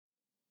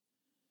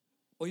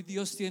Hoy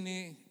Dios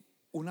tiene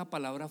una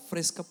palabra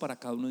fresca para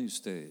cada uno de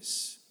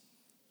ustedes.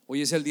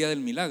 Hoy es el día del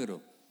milagro.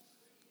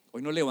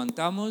 Hoy nos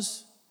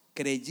levantamos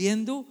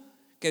creyendo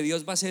que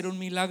Dios va a hacer un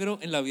milagro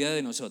en la vida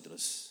de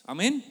nosotros.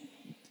 Amén.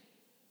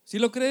 ¿Sí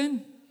lo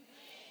creen?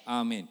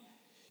 Amén.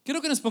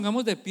 Quiero que nos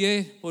pongamos de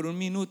pie por un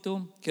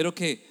minuto. Quiero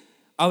que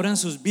abran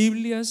sus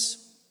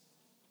Biblias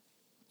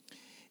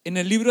en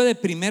el libro de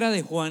Primera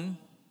de Juan,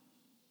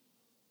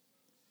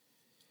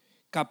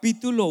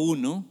 capítulo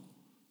 1,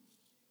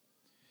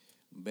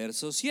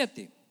 verso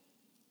 7.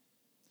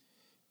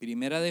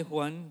 Primera de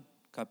Juan,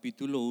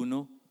 capítulo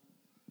 1,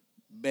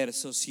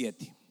 verso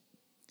 7.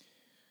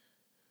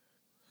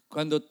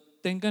 Cuando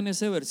tengan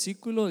ese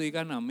versículo,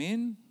 digan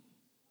amén,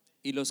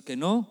 y los que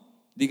no,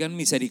 digan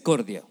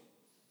misericordia.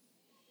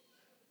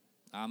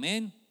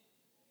 Amén.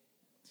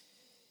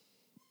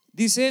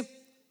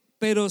 Dice: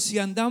 pero si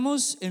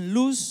andamos en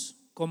luz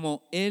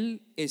como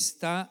Él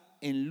está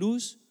en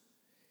luz,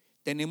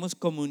 tenemos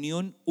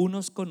comunión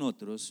unos con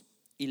otros,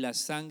 y la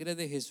sangre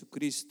de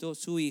Jesucristo,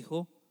 su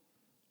Hijo,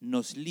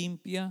 nos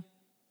limpia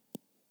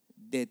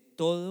de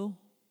todo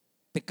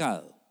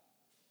pecado.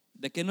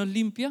 ¿De qué nos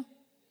limpia?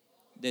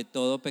 De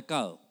todo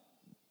pecado.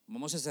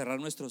 Vamos a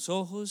cerrar nuestros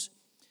ojos,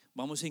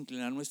 vamos a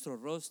inclinar nuestro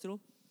rostro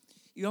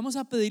y vamos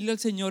a pedirle al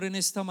Señor en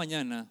esta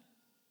mañana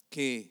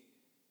que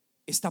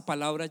esta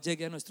palabra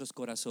llegue a nuestros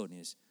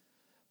corazones.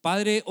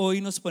 Padre, hoy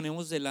nos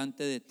ponemos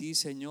delante de ti,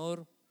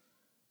 Señor.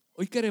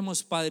 Hoy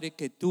queremos, Padre,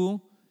 que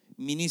tú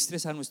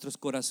ministres a nuestros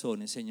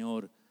corazones,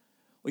 Señor.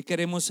 Hoy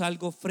queremos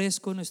algo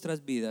fresco en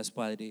nuestras vidas,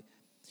 Padre.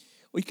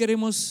 Hoy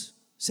queremos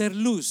ser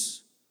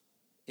luz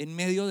en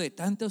medio de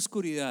tanta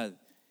oscuridad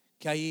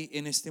que hay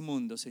en este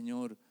mundo,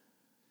 Señor.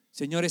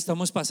 Señor,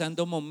 estamos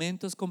pasando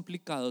momentos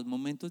complicados,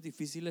 momentos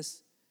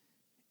difíciles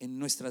en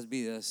nuestras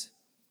vidas,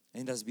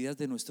 en las vidas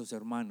de nuestros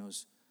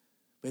hermanos.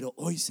 Pero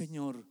hoy,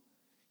 Señor,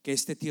 que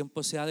este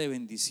tiempo sea de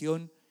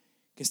bendición,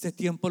 que este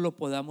tiempo lo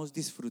podamos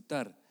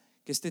disfrutar,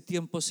 que este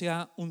tiempo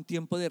sea un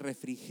tiempo de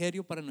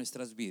refrigerio para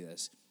nuestras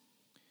vidas.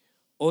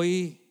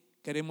 Hoy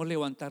queremos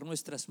levantar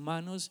nuestras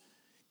manos,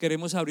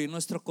 queremos abrir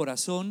nuestro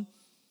corazón.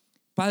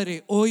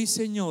 Padre, hoy,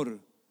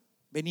 Señor,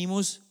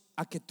 venimos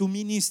a que tú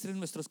ministres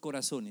nuestros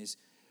corazones.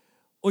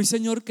 Hoy,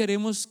 Señor,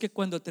 queremos que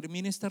cuando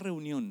termine esta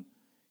reunión,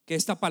 que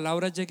esta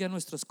palabra llegue a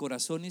nuestros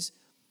corazones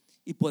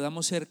y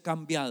podamos ser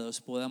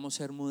cambiados, podamos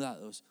ser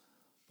mudados,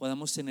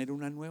 podamos tener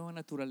una nueva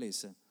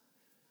naturaleza.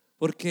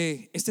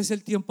 Porque este es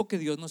el tiempo que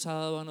Dios nos ha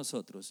dado a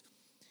nosotros.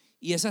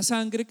 Y esa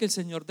sangre que el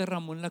Señor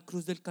derramó en la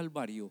cruz del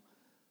Calvario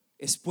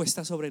es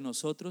puesta sobre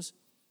nosotros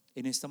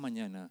en esta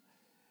mañana.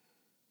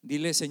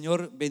 Dile: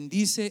 Señor,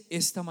 bendice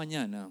esta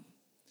mañana,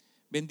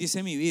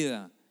 bendice mi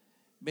vida,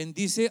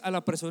 bendice a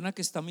la persona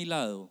que está a mi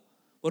lado.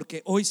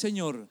 Porque hoy,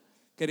 Señor,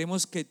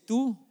 queremos que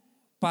tú,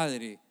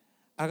 Padre,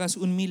 hagas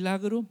un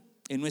milagro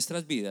en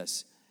nuestras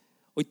vidas.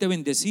 Hoy te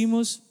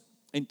bendecimos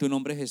en tu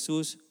nombre,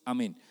 Jesús.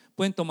 Amén.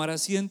 Pueden tomar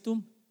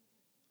asiento.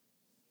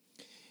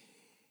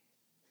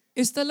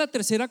 Esta es la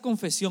tercera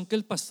confesión que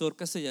el pastor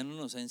Castellano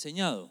nos ha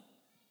enseñado.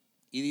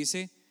 Y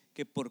dice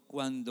que por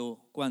cuanto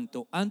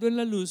ando en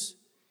la luz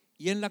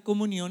y en la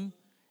comunión,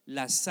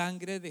 la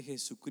sangre de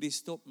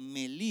Jesucristo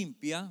me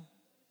limpia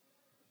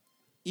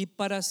y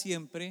para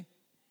siempre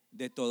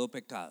de todo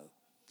pecado.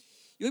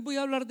 Y hoy voy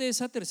a hablar de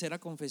esa tercera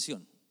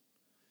confesión.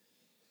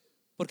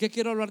 ¿Por qué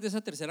quiero hablar de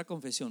esa tercera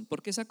confesión?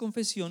 Porque esa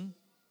confesión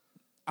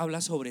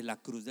habla sobre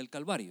la cruz del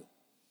Calvario.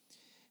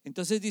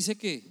 Entonces dice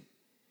que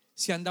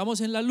si andamos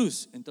en la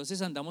luz,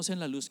 entonces andamos en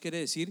la luz quiere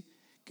decir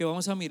que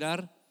vamos a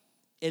mirar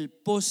el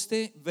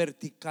poste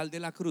vertical de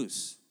la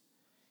cruz,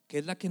 que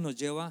es la que nos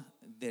lleva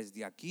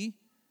desde aquí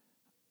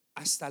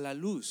hasta la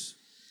luz,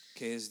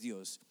 que es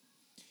Dios.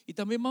 Y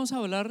también vamos a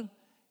hablar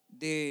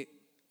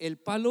de el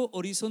palo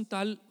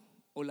horizontal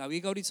o la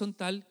viga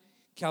horizontal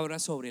que habla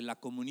sobre la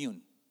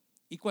comunión.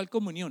 ¿Y cuál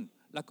comunión?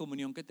 La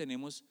comunión que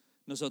tenemos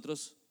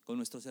nosotros con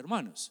nuestros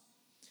hermanos.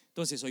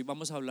 Entonces hoy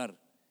vamos a hablar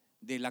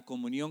de la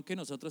comunión que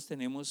nosotros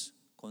tenemos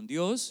con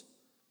Dios,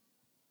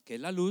 que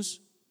es la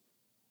luz,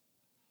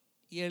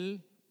 y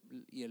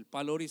el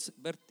palo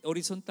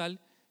horizontal,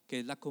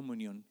 que es la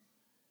comunión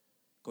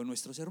con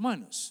nuestros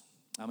hermanos.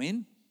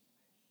 Amén.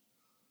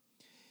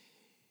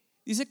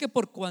 Dice que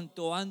por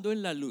cuanto ando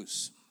en la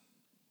luz.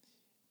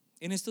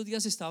 En estos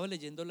días estaba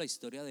leyendo la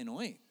historia de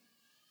Noé.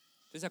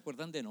 ¿Ustedes se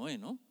acuerdan de Noé,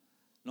 no?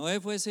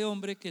 Noé fue ese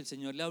hombre que el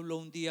Señor le habló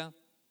un día.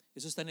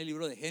 Eso está en el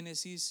libro de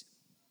Génesis.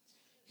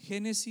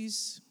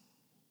 Génesis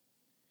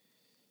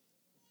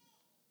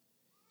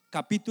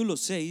capítulo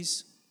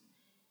 6,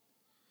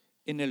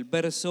 en el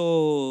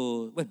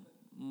verso, bueno,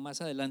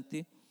 más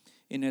adelante,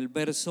 en el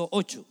verso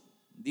 8,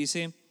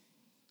 dice: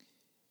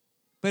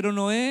 pero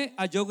Noé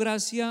halló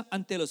gracia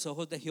ante los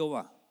ojos de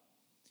Jehová.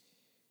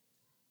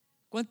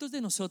 ¿Cuántos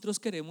de nosotros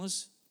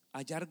queremos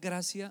hallar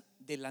gracia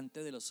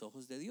delante de los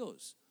ojos de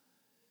Dios?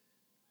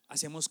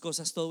 Hacemos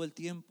cosas todo el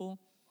tiempo,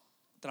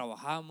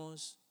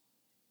 trabajamos,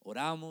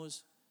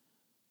 oramos,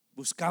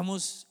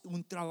 buscamos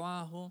un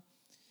trabajo,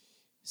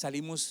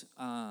 salimos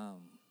a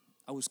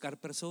buscar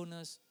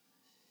personas,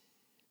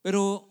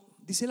 pero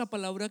dice la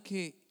palabra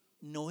que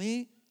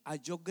Noé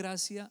halló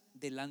gracia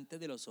delante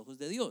de los ojos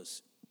de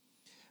Dios.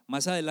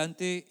 Más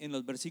adelante en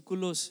los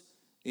versículos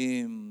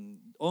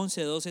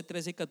 11, 12,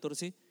 13 y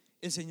 14,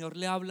 el Señor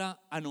le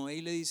habla a Noé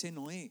y le dice: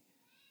 Noé,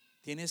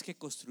 tienes que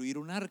construir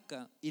un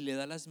arca, y le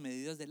da las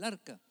medidas del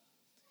arca.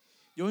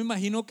 Yo me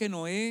imagino que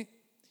Noé,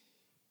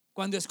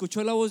 cuando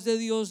escuchó la voz de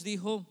Dios,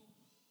 dijo: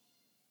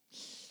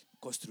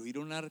 ¿construir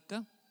un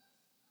arca?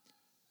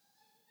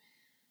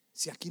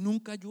 Si aquí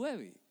nunca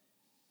llueve.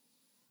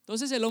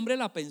 Entonces el hombre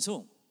la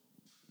pensó,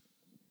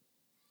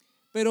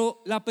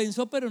 pero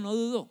no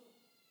dudó.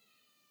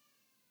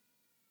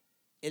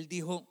 Él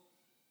dijo: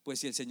 pues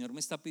si el Señor me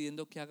está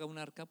pidiendo que haga un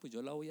arca, pues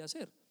yo la voy a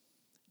hacer.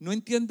 No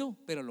entiendo,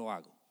 pero lo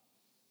hago.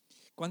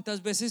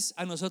 ¿Cuántas veces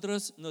a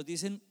nosotros nos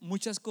dicen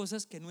muchas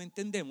cosas que no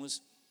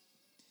entendemos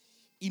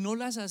y no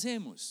las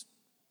hacemos?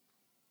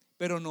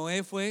 Pero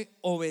Noé fue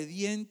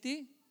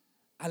obediente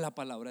a la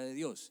palabra de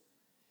Dios.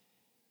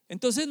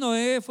 Entonces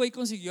Noé fue y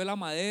consiguió la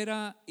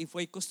madera y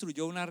fue y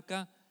construyó un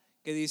arca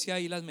que dice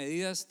ahí las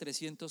medidas: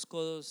 300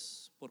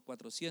 codos por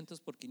 400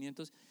 por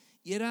 500.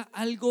 Y era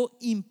algo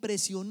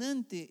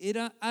impresionante,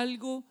 era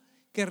algo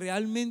que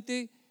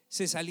realmente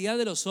se salía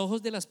de los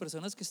ojos de las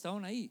personas que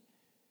estaban ahí.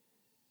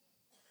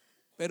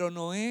 Pero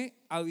Noé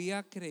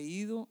había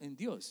creído en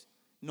Dios.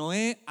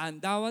 Noé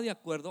andaba de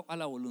acuerdo a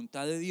la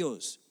voluntad de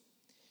Dios.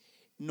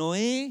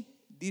 Noé,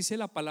 dice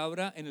la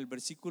palabra en el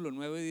versículo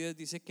 9 y 10,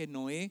 dice que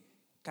Noé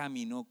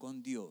caminó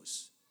con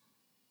Dios.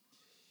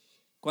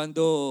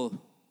 Cuando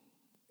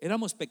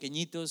éramos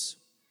pequeñitos,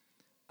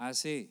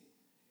 hace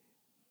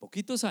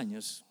poquitos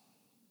años,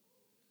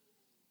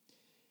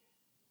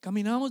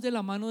 caminábamos de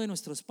la mano de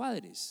nuestros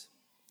padres.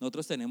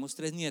 Nosotros tenemos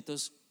 3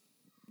 nietos,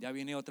 ya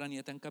viene otra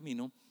nieta en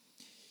camino.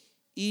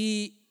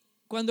 Y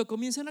cuando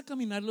comienzan a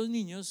caminar los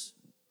niños,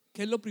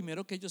 ¿qué es lo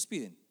primero que ellos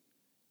piden?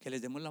 Que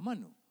les demos la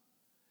mano.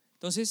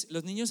 Entonces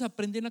los niños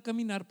aprenden a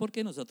caminar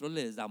porque nosotros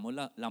les damos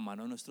la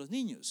mano a nuestros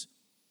niños.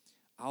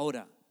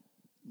 Ahora,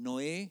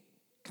 Noé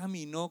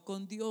caminó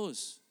con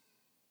Dios.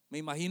 Me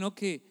imagino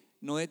que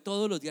Noé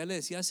todos los días le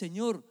decía: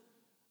 Señor,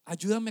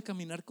 ayúdame a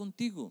caminar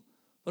contigo,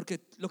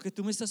 porque lo que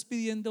tú me estás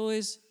pidiendo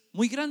es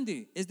muy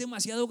grande, es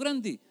demasiado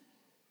grande.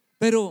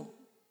 Pero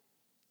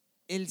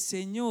el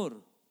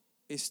Señor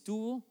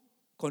estuvo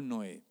con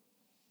Noé.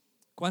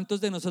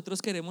 ¿Cuántos de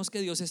nosotros queremos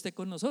que Dios esté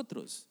con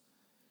nosotros?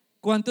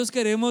 ¿Cuántos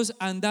queremos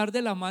andar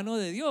de la mano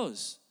de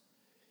Dios?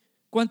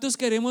 ¿Cuántos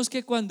queremos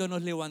que cuando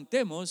nos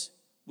levantemos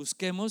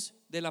busquemos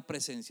de la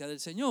presencia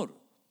del Señor?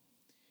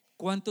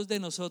 ¿Cuántos de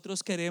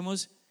nosotros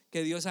queremos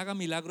que Dios haga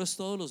milagros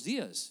todos los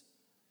días?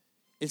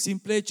 El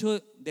simple hecho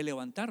de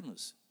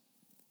levantarnos.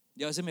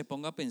 Yo a veces me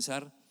pongo a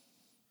pensar,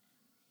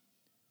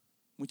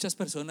 muchas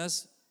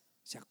personas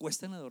se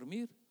acuestan a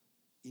dormir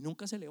y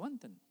nunca se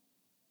levantan.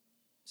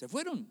 Se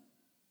fueron.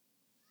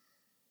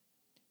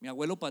 Mi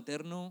abuelo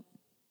paterno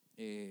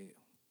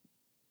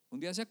un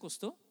día se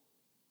acostó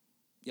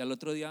y al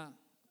otro día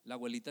la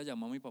abuelita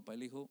llamó a mi papá y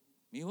le dijo: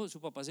 mi hijo, su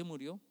papá se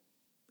murió.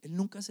 Él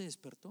nunca se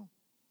despertó.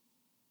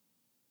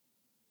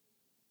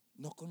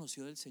 No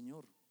conoció del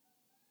Señor.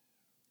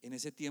 En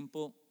ese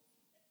tiempo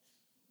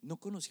no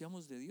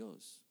conocíamos de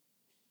Dios.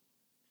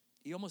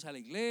 Íbamos a la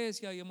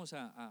iglesia, íbamos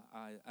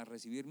a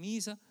recibir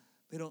misa,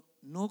 pero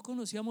no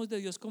conocíamos de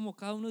Dios como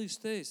cada uno de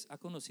ustedes ha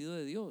conocido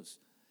de Dios.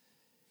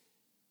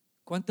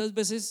 ¿Cuántas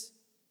veces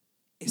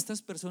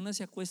estas personas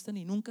se acuestan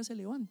y nunca se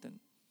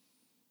levantan?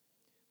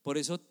 Por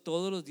eso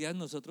todos los días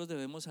nosotros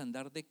debemos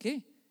andar ¿de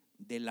qué?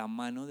 De la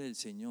mano del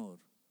Señor.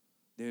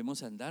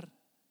 Debemos andar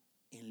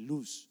en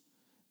luz.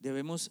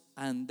 Debemos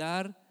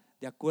andar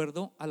de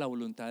acuerdo a la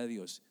voluntad de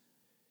Dios.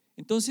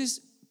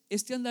 Entonces,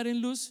 este andar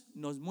en luz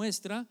nos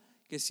muestra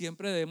que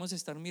siempre debemos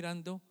estar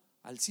mirando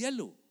al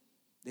cielo.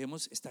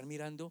 Debemos estar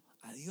mirando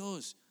a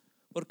Dios,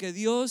 porque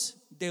Dios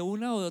de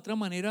una o de otra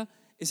manera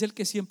es el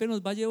que siempre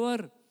nos va a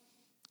llevar.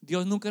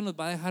 Dios nunca nos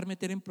va a dejar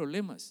meter en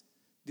problemas.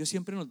 Dios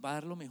siempre nos va a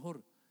dar lo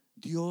mejor.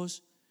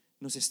 Dios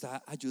nos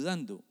está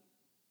ayudando.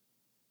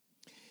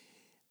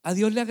 A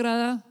Dios le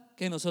agrada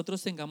que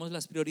nosotros tengamos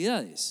las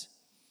prioridades.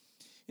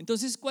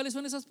 Entonces, ¿cuáles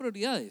son esas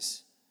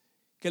prioridades?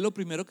 ¿Qué es lo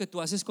primero que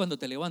tú haces cuando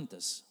te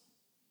levantas?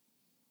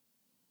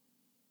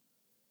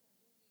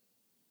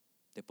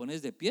 ¿Te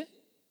pones de pie?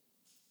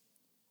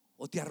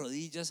 ¿O te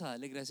arrodillas a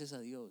darle gracias a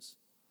Dios?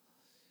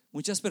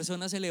 Muchas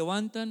personas se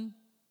levantan,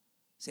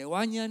 se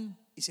bañan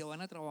y se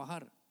van a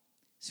trabajar.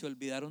 Se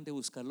olvidaron de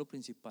buscar lo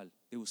principal,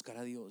 de buscar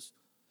a Dios.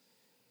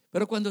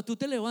 Pero cuando tú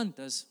te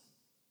levantas,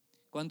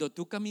 cuando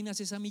tú caminas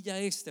esa milla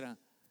extra,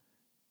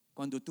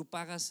 cuando tú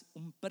pagas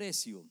un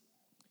precio.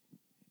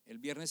 El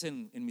viernes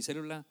en mi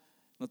célula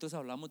nosotros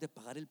hablamos de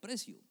pagar el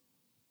precio.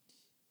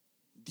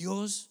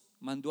 Dios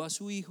mandó a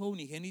su Hijo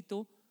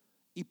unigénito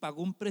y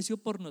pagó un precio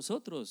por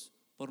nosotros,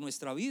 por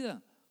nuestra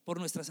vida, por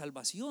nuestra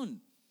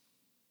salvación.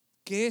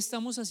 ¿Qué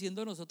estamos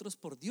haciendo nosotros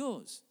por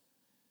Dios?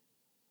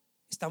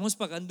 ¿Estamos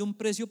pagando un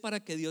precio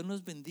para que Dios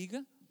nos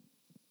bendiga?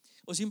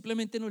 ¿O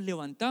simplemente nos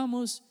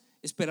levantamos,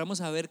 esperamos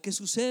a ver qué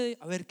sucede,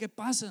 a ver qué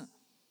pasa?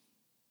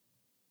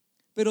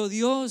 Pero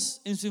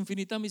Dios en su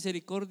infinita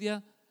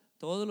misericordia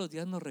todos los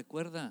días nos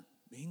recuerda: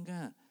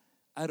 venga,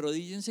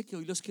 Arrodíllense que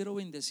hoy los quiero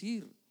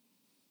bendecir.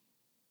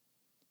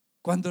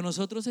 Cuando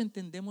nosotros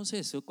entendemos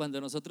eso,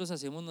 cuando nosotros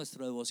hacemos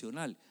nuestro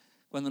devocional,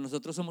 cuando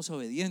nosotros somos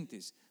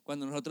obedientes,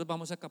 cuando nosotros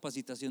vamos a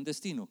capacitación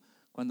destino,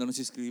 cuando nos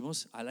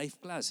inscribimos a Life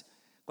Class,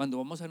 cuando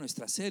vamos a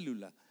nuestra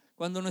célula,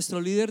 cuando nuestro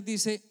líder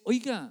dice,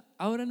 oiga,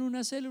 abran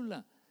una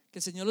célula, que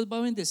el Señor los va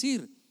a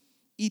bendecir,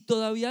 y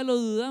todavía lo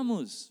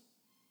dudamos.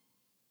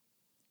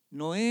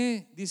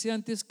 Noé dice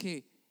antes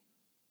que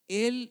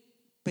él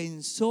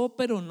pensó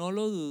pero no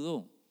lo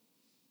dudó,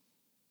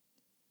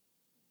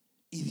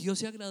 y Dios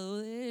se agradó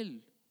de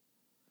él.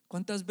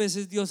 ¿Cuántas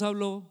veces Dios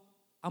habló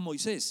a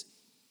Moisés?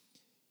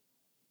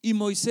 Y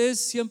Moisés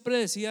siempre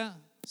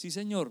decía, sí,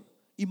 Señor.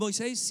 Y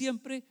Moisés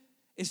siempre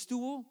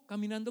estuvo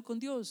caminando con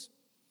Dios.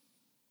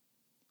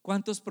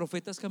 ¿Cuántos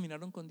profetas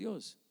caminaron con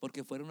Dios?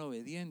 Porque fueron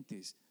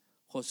obedientes.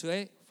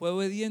 Josué fue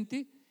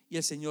obediente y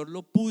el Señor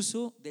lo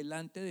puso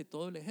delante de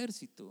todo el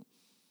ejército.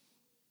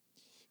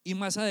 Y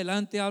más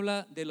adelante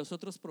habla de los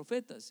otros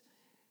profetas.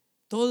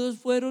 Todos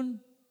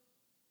fueron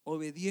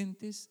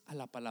obedientes a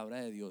la palabra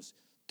de Dios.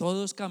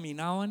 Todos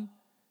caminaban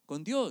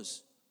con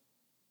Dios.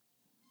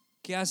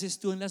 ¿Qué haces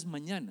tú en las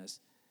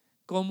mañanas?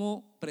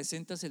 ¿Cómo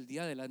presentas el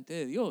día delante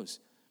de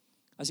Dios?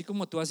 Así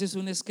como tú haces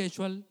un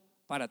schedule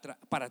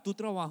para tu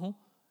trabajo,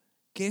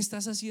 ¿qué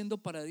estás haciendo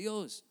para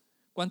Dios?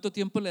 ¿Cuánto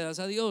tiempo le das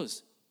a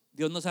Dios?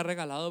 Dios nos ha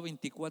regalado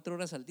 24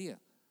 horas al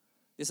día.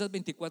 De esas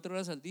 24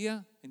 horas al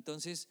día,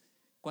 entonces,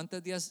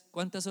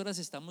 ¿cuántas horas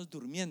estamos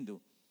durmiendo?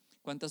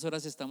 ¿Cuántas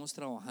horas estamos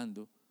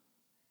trabajando?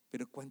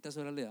 Pero ¿cuántas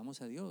horas le damos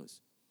a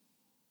Dios?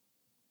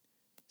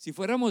 Si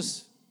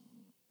fuéramos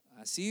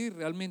así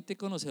realmente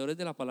conocedores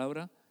de la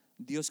palabra,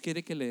 Dios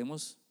quiere que le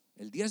demos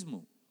el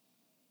diezmo.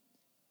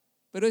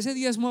 Pero ese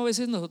diezmo a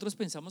veces nosotros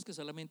pensamos que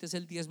solamente es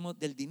el diezmo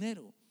del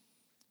dinero,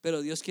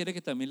 pero Dios quiere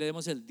que también le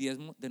demos el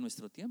diezmo de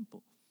nuestro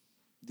tiempo.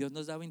 Dios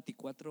nos da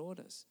 24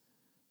 horas.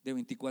 De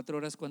 24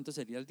 horas, ¿cuánto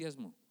sería el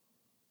diezmo?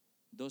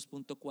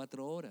 2.4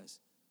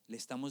 horas. Le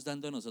estamos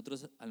dando a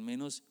nosotros al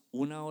menos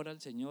una hora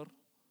al Señor.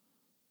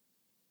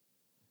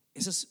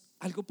 Eso es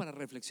algo para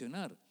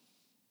reflexionar.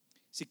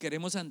 Si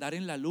queremos andar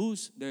en la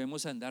luz,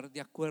 debemos andar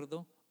de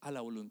acuerdo a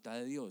la voluntad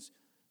de Dios.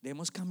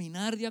 Debemos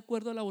caminar de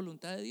acuerdo a la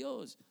voluntad de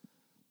Dios.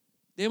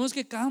 Debemos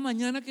que cada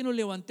mañana que nos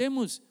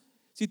levantemos,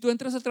 si tú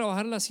entras a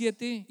trabajar a las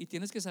 7 y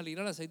tienes que salir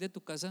a las 6 de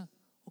tu casa,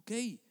 ok,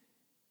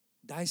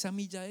 da esa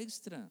milla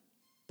extra,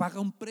 paga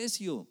un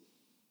precio,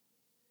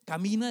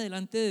 camina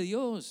delante de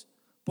Dios,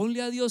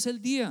 ponle a Dios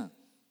el día,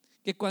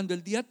 que cuando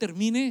el día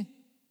termine,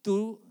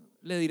 tú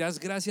le dirás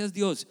gracias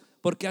Dios,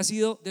 porque ha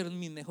sido de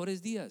mis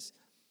mejores días.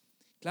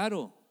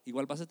 Claro,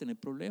 igual vas a tener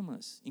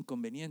problemas,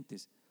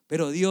 inconvenientes,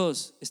 pero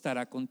Dios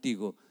estará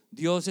contigo.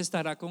 Dios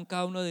estará con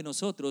cada uno de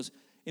nosotros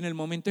en el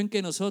momento en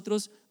que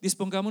nosotros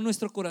dispongamos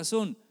nuestro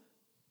corazón,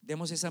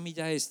 demos esa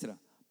milla extra,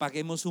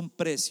 paguemos un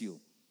precio.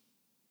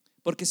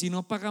 Porque si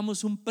no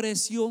pagamos un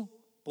precio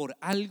por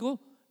algo,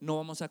 no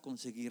vamos a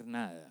conseguir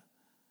nada.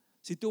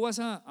 Si tú vas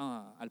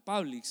al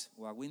Publix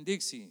o a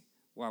Winn-Dixie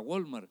o a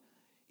Walmart,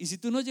 y si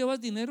tú no llevas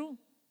dinero,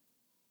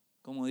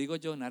 como digo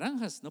yo,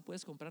 naranjas, no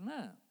puedes comprar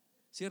nada,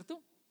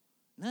 ¿cierto?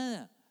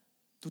 Nada.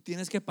 Tú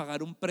tienes que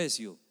pagar un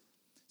precio.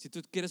 Si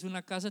tú quieres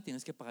una casa,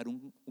 tienes que pagar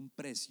un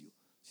precio.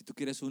 Si tú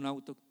quieres un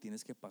auto,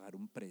 tienes que pagar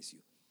un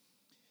precio.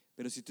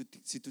 Pero si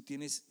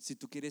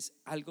tú quieres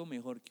algo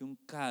mejor que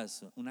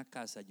una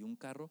casa y un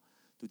carro,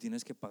 tú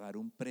tienes que pagar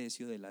un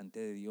precio delante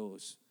de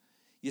Dios.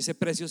 Y ese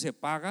precio se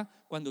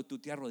paga cuando tú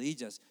te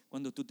arrodillas,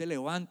 cuando tú te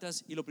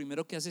levantas y lo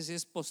primero que haces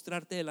es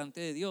postrarte delante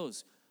de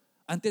Dios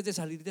antes de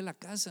salir de la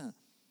casa.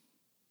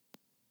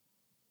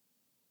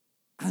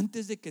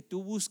 Antes de que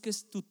tú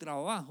busques tu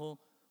trabajo,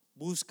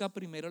 busca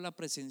primero la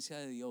presencia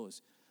de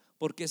Dios,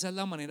 porque esa es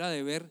la manera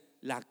de ver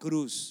la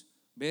cruz,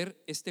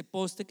 ver este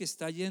poste que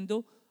está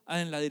yendo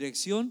en la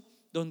dirección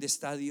donde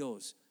está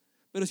Dios.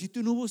 Pero si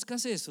tú no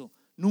buscas eso,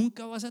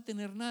 nunca vas a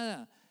tener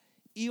nada,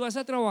 y vas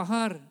a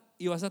trabajar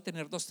y vas a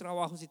tener 2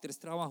 trabajos y 3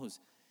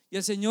 trabajos, y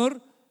el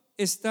Señor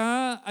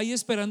está ahí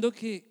esperando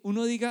que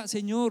uno diga: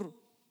 Señor,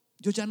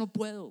 yo ya no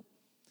puedo.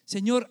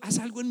 Señor, haz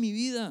algo en mi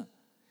vida.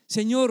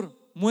 Señor,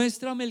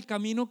 muéstrame el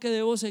camino que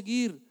debo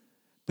seguir.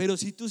 Pero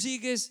si tú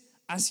sigues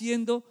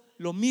haciendo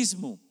lo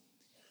mismo,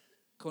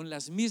 con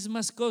las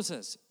mismas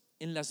cosas,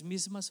 en las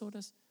mismas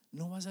horas,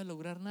 no vas a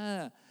lograr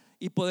nada.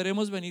 Y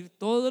podremos venir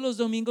todos los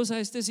domingos a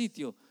este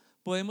sitio,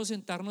 podemos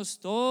sentarnos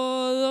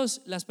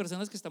todas las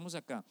personas que estamos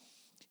acá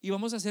y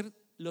vamos a hacer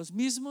los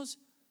mismos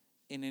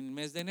en el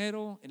mes de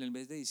enero, en el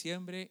mes de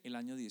diciembre, el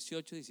año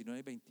 18,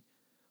 19, 20,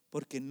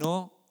 porque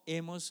no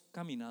hemos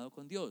caminado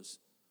con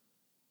Dios.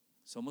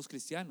 Somos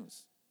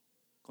cristianos,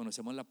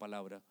 conocemos la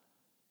palabra,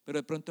 pero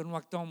de pronto no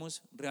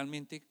actuamos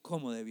realmente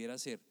como debiera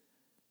ser,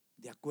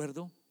 de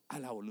acuerdo a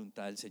la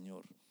voluntad del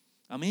Señor.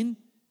 Amén.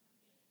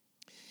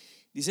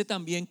 Dice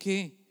también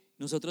que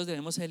nosotros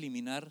debemos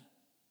eliminar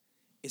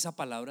esa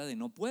palabra de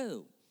no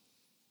puedo,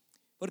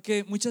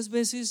 porque muchas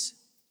veces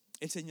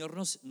el Señor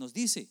nos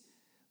dice: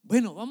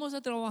 bueno, vamos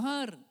a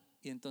trabajar,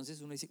 y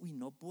entonces uno dice: uy,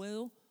 no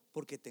puedo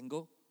porque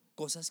tengo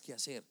cosas que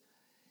hacer.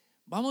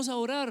 Vamos a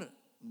orar,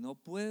 no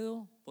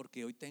puedo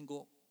porque hoy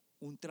tengo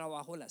un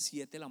trabajo a las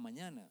 7 de la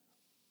mañana.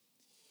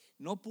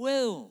 No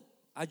puedo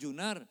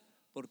ayunar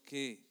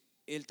porque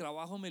el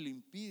trabajo me lo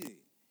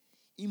impide.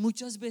 Y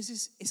muchas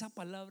veces esa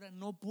palabra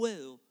no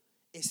puedo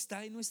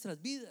está en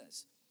nuestras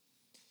vidas.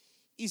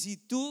 Y si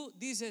tú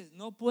dices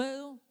no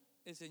puedo,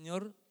 el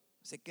Señor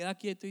se queda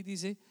quieto y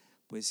dice,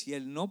 pues si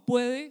Él no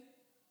puede,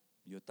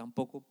 yo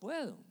tampoco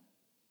puedo.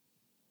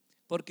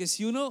 Porque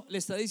si uno le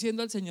está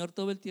diciendo al Señor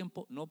todo el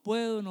tiempo, no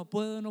puedo, no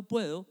puedo, no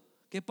puedo,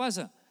 ¿qué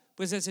pasa?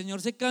 Pues el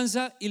Señor se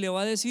cansa y le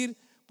va a decir,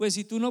 pues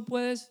si tú no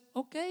puedes,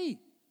 ok,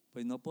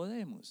 pues no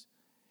podemos.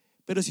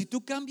 Pero si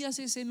tú cambias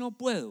ese no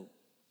puedo,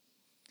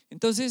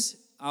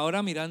 entonces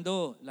ahora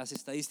mirando las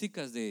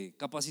estadísticas de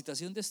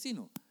Capacitación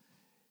Destino,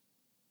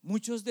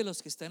 muchos de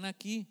los que están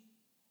aquí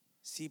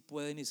sí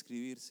pueden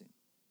inscribirse.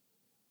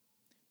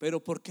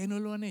 Pero ¿por qué no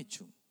lo han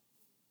hecho?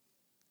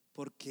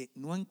 Porque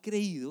no han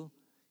creído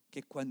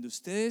que cuando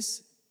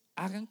ustedes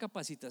hagan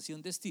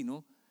Capacitación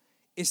Destino,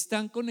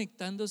 están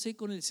conectándose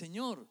con el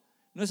Señor.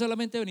 No es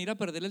solamente venir a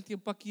perder el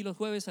tiempo aquí los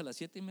jueves a las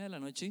 7:30 de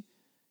la noche,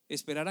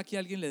 esperar a que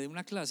alguien le dé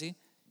una clase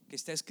que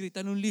está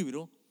escrita en un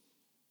libro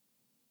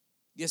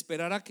y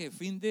esperar a que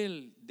fin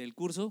del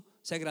curso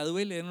se gradúe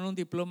y le den un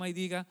diploma y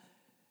diga,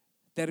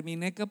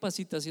 terminé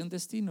Capacitación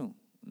Destino.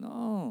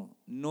 No,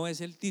 no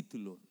es el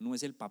título, no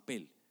es el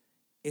papel,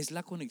 es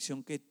la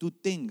conexión que tú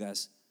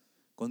tengas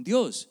con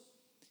Dios.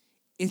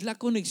 Es la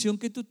conexión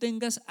que tú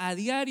tengas a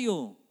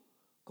diario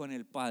con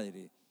el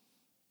Padre.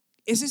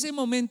 Es ese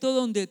momento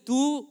donde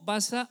tú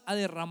vas a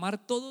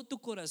derramar todo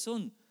tu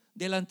corazón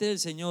delante del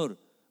Señor,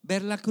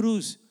 ver la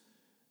cruz,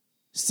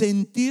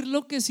 sentir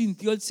lo que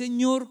sintió el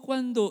Señor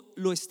cuando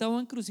lo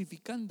estaban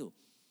crucificando,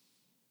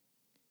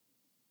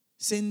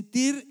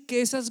 sentir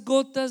que esas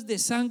gotas de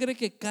sangre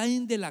que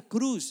caen de la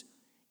cruz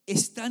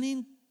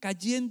están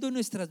cayendo en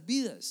nuestras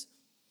vidas.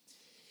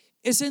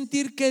 Es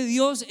sentir que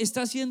Dios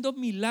está haciendo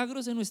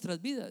milagros en nuestras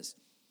vidas.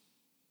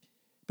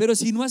 Pero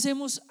si no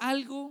hacemos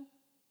algo,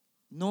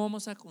 no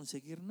vamos a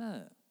conseguir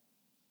nada.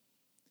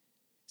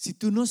 Si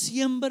tú no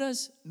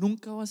siembras,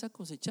 nunca vas a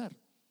cosechar.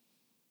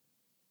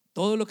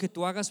 Todo lo que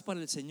tú hagas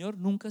para el Señor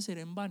nunca será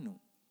en vano.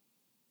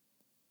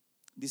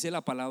 Dice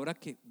la palabra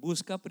que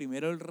busca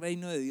primero el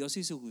reino de Dios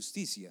y su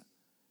justicia,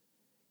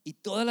 y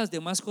todas las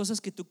demás cosas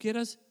que tú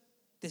quieras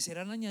te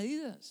serán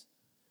añadidas.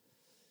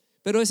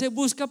 Pero ese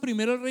busca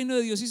primero el reino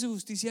de Dios y su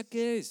justicia,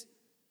 ¿qué es?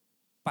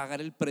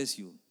 Pagar el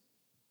precio,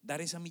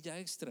 dar esa milla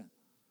extra,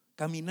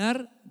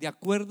 caminar de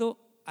acuerdo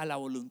a la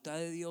voluntad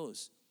de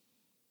Dios.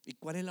 ¿Y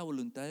cuál es la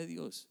voluntad de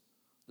Dios?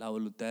 La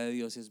voluntad de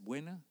Dios es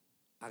buena,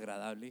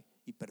 agradable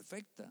y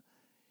perfecta.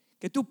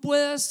 Que tú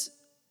puedas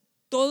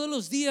todos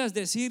los días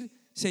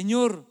decir,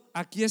 Señor,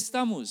 aquí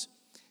estamos.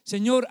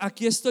 Señor,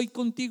 aquí estoy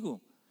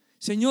contigo.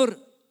 Señor,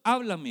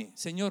 háblame.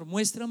 Señor,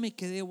 muéstrame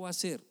qué debo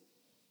hacer.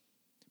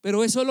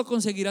 Pero eso lo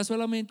conseguirás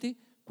solamente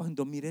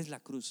cuando mires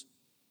la cruz.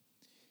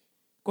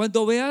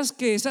 Cuando veas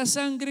que esa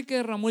sangre que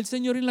derramó el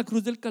Señor en la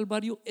cruz del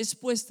Calvario es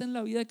puesta en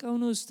la vida de cada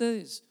uno de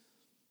ustedes,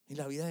 en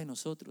la vida de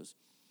nosotros.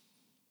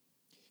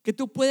 Que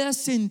tú puedas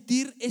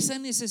sentir esa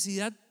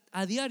necesidad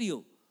a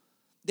diario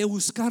de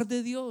buscar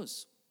de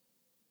Dios.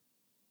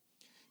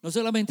 No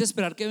solamente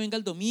esperar que venga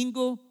el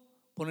domingo,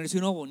 ponerse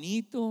uno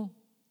bonito,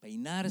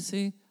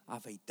 peinarse,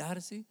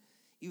 afeitarse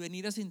y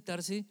venir a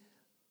sentarse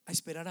a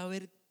esperar a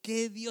ver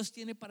qué Dios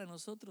tiene para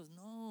nosotros.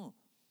 No,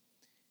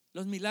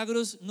 los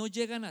milagros no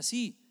llegan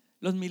así,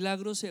 los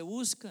milagros se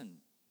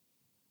buscan.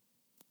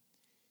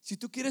 Si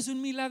tú quieres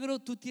un milagro,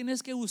 tú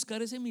tienes que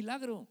buscar ese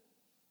milagro.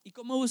 ¿Y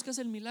cómo buscas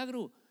el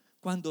milagro?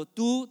 Cuando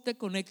tú te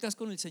conectas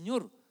con el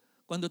Señor,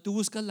 cuando tú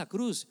buscas la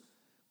cruz,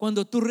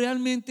 cuando tú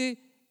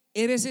realmente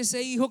eres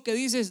ese hijo que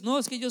dices, no,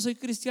 es que yo soy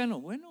cristiano.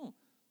 Bueno,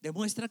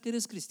 demuestra que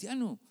eres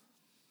cristiano,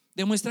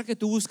 demuestra que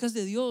tú buscas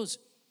de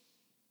Dios,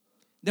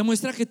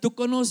 demuestra que tú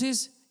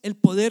conoces el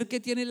poder que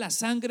tiene la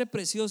sangre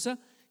preciosa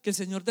que el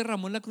Señor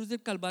derramó en la cruz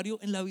del Calvario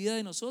en la vida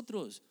de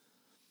nosotros.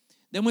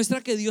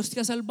 Demuestra que Dios te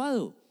ha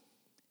salvado.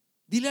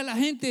 Dile a la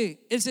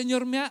gente, el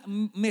Señor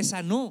me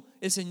sanó,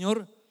 el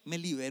Señor me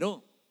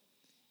liberó,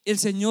 el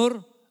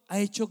Señor ha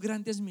hecho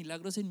grandes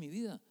milagros en mi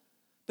vida.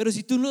 Pero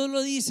si tú no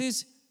lo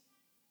dices,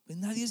 pues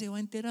nadie se va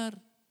a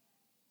enterar.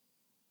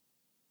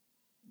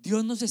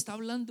 Dios nos está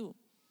hablando.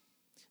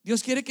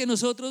 Dios quiere que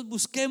nosotros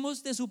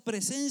busquemos de su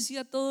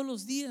presencia todos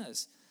los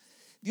días.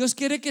 Dios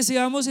quiere que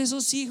seamos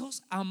esos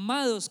hijos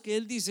amados que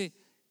Él dice,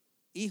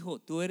 hijo,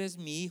 tú eres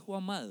mi hijo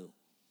amado.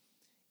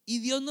 Y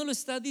Dios nos lo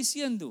está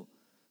diciendo,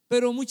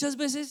 pero muchas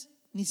veces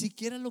ni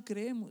siquiera lo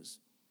creemos.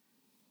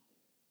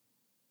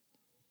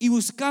 Y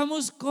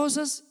buscamos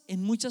cosas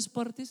en muchas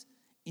partes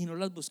y no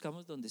las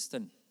buscamos donde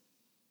están.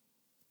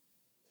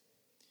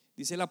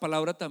 Dice la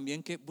palabra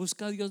también que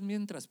busca a Dios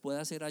mientras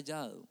pueda ser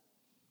hallado,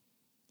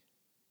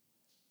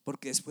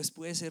 porque después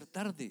puede ser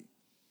tarde.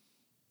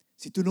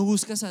 Si tú no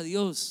buscas a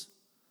Dios,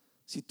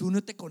 si tú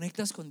no te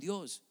conectas con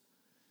Dios,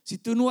 si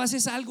tú no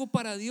haces algo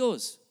para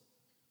Dios,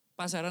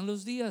 pasarán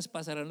los días,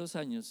 pasarán los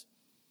años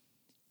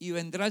y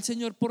vendrá el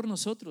Señor por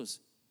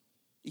nosotros.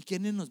 ¿Y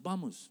quiénes nos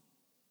vamos?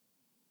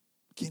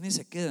 ¿Quiénes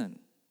se quedan?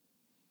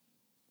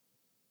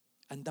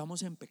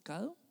 ¿Andamos en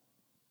pecado?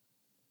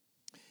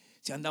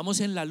 Si andamos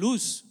en la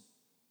luz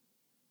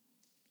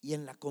y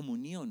en la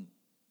comunión,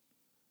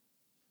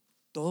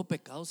 todo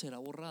pecado será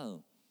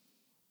borrado.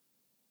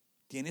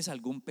 ¿Tienes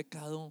algún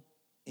pecado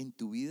en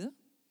tu vida?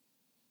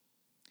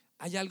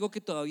 ¿Hay algo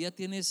que todavía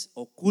tienes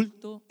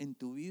oculto en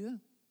tu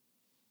vida?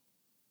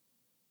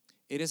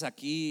 Eres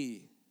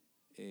aquí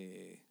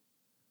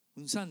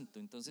un santo,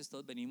 entonces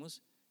todos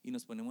venimos y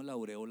nos ponemos la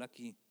aureola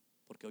aquí,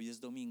 porque hoy es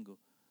domingo.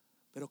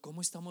 Pero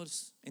 ¿cómo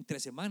estamos entre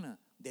semana,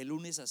 de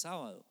lunes a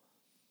sábado?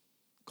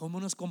 ¿Cómo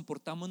nos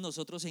comportamos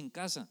nosotros en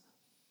casa?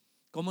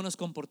 ¿Cómo nos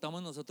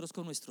comportamos nosotros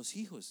con nuestros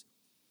hijos?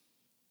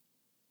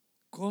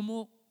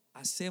 ¿Cómo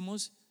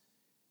hacemos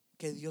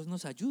que Dios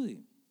nos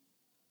ayude?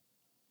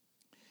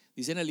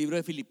 Dice en el libro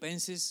de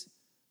Filipenses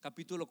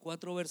capítulo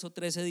 4 verso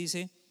 13,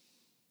 dice: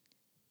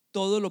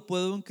 todo lo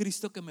puedo en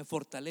Cristo que me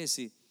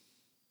fortalece.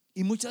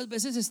 Y muchas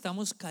veces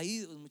estamos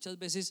caídos, muchas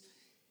veces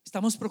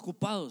estamos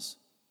preocupados,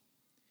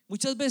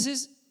 muchas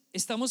veces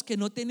estamos que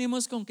no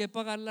tenemos con qué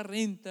pagar la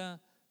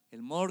renta,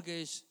 el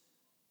mortgage,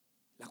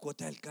 la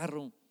cuota del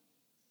carro,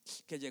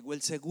 que llegó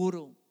el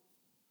seguro,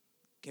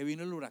 que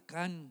vino el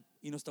huracán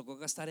y nos tocó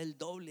gastar el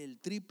doble, el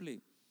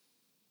triple,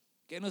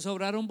 que nos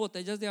sobraron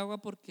botellas de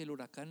agua porque el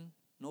huracán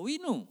no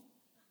vino.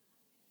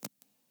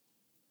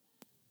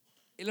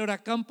 El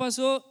huracán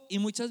pasó y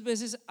muchas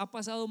veces ha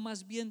pasado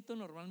más viento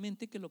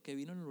normalmente que lo que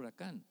vino en el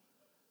huracán.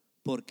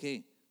 ¿Por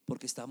qué?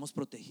 Porque estamos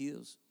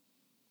protegidos,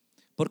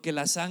 porque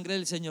la sangre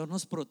del Señor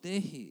nos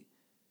protege,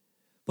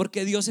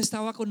 porque Dios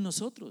estaba con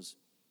nosotros.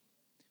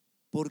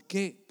 ¿Por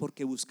qué?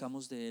 Porque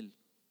buscamos de Él,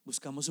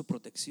 buscamos su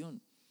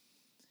protección,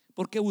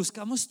 porque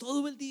buscamos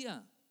todo el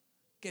día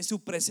que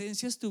su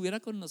presencia estuviera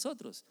con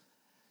nosotros.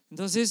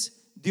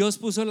 Entonces Dios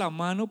puso la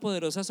mano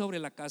poderosa sobre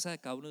la casa de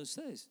cada uno de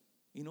ustedes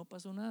y no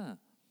pasó nada.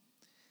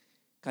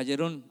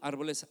 Cayeron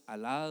árboles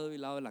al lado y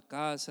lado de la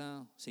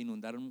casa, se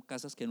inundaron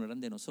casas que no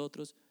eran de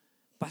nosotros,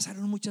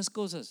 pasaron muchas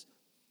cosas.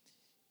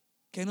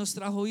 ¿Qué nos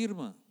trajo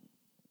Irma?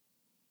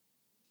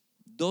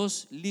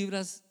 2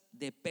 libras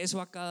de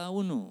peso a cada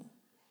uno.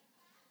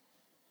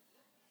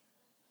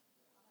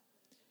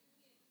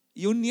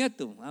 Y un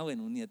nieto,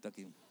 bueno, un nieto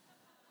aquí.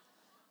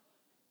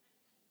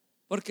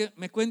 Porque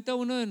me cuenta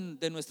uno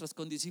de nuestros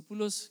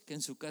condiscípulos que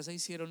en su casa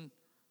hicieron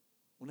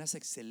unas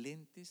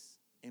excelentes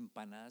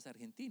empanadas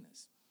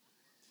argentinas.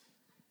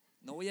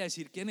 No voy a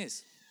decir quién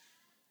es.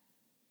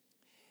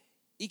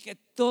 Y que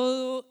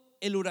todo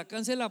el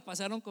huracán se la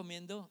pasaron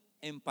comiendo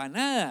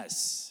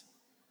empanadas,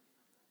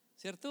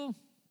 ¿cierto?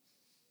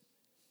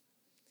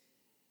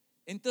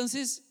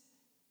 Entonces,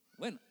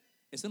 bueno,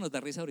 eso nos da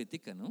risa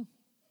ahorita, ¿no?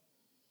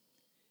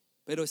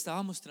 Pero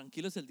 ¿estábamos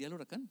tranquilos el día del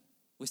huracán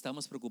o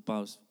estábamos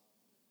preocupados?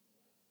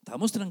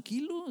 Estábamos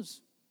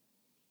tranquilos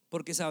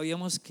porque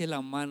sabíamos que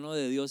la mano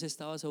de Dios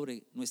estaba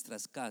sobre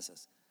nuestras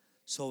casas,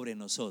 sobre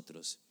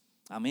nosotros.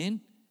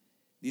 Amén.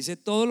 Dice: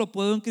 todo lo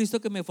puedo en Cristo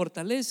que me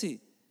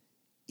fortalece.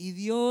 Y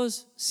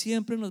Dios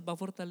siempre nos va a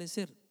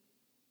fortalecer.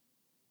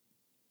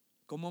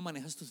 ¿Cómo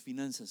manejas tus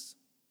finanzas?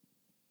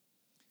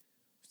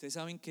 Ustedes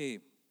saben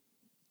que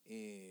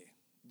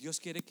Dios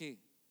quiere que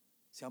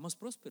seamos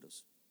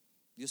prósperos.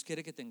 Dios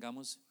quiere que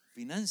tengamos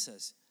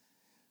finanzas.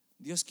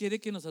 Dios quiere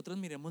que nosotros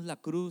miremos la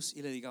cruz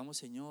y le digamos: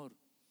 Señor,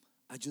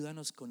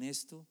 ayúdanos con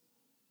esto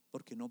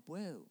porque no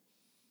puedo.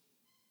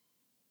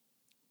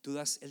 ¿Tú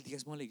das el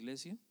diezmo a la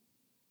iglesia?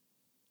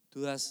 ¿Tú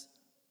das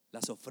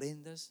las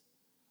ofrendas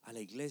a la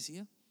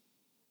iglesia?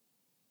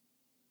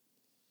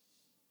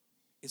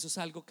 Eso es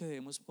algo que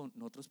debemos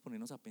nosotros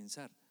ponernos a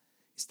pensar.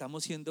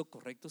 ¿Estamos siendo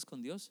correctos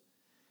con Dios?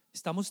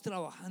 ¿Estamos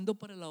trabajando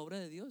para la obra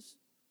de Dios?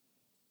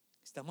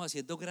 ¿Estamos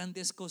haciendo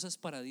grandes cosas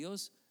para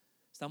Dios?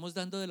 ¿Estamos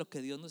dando de lo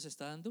que Dios nos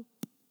está dando?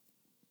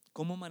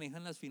 ¿Cómo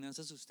manejan las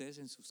finanzas ustedes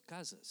en sus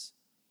casas?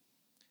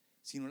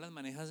 Si no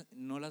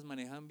las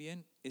manejan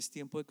bien, es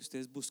tiempo de que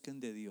ustedes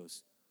busquen de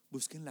Dios,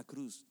 busquen la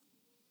cruz,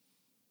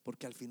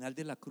 porque al final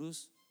de la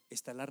cruz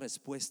está la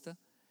respuesta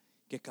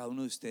que cada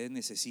uno de ustedes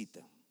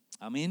necesita.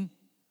 Amén.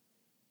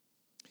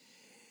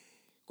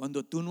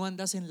 Cuando tú no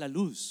andas en la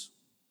luz,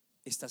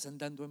 estás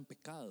andando en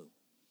pecado.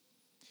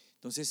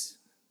 Entonces,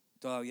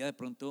 todavía de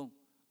pronto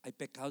hay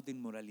pecados de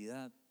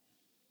inmoralidad,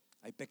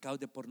 hay pecados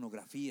de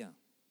pornografía,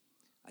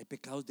 hay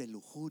pecados de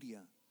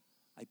lujuria,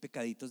 hay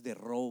pecaditos de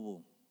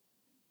robo,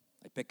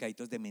 hay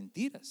pecaditos de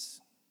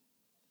mentiras.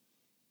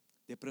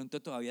 De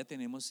pronto todavía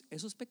tenemos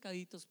esos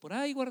pecaditos por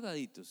ahí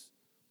guardaditos.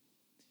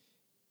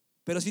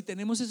 Pero si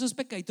tenemos esos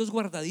pecaditos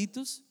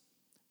guardaditos,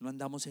 no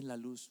andamos en la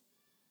luz.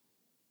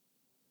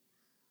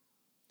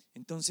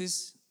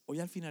 Entonces, hoy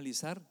al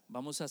finalizar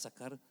vamos a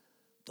sacar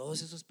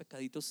todos esos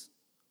pecaditos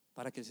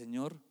para que el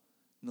Señor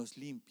nos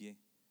limpie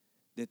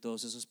de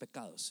todos esos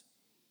pecados.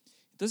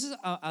 Entonces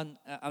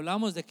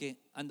hablábamos de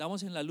que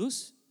andamos en la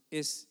luz,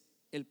 es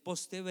el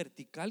poste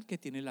vertical que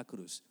tiene la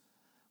cruz.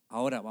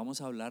 Ahora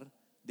vamos a hablar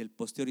del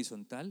poste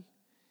horizontal,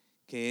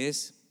 que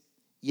es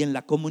y en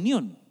la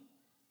comunión.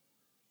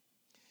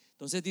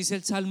 Entonces dice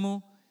el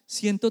Salmo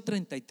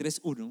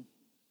 133:1,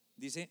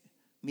 dice: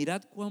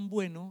 mirad cuán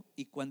bueno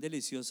y cuán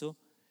delicioso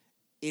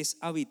es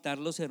habitar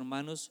los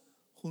hermanos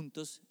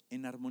juntos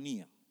en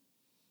armonía.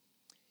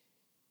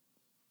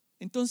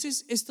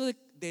 Entonces, esto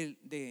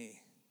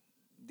de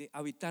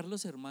habitar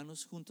los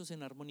hermanos juntos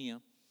en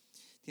armonía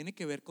tiene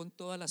que ver con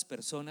todas las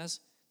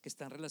personas que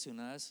están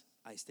relacionadas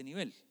a este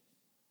nivel.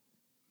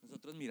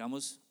 Nosotros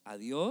miramos a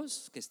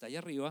Dios que está allá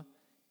arriba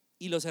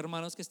y los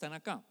hermanos que están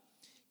acá.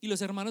 Y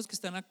los hermanos que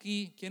están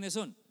aquí, ¿quiénes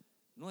son?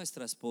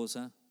 Nuestra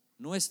esposa,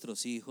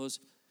 nuestros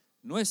hijos,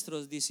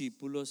 nuestros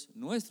discípulos,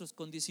 nuestros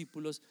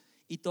condiscípulos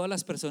y todas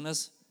las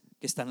personas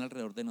que están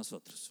alrededor de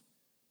nosotros.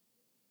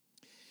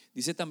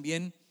 Dice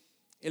también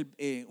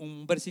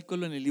un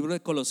versículo en el libro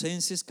de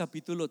Colosenses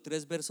capítulo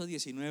 3 verso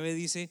 19,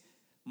 dice: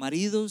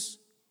 maridos,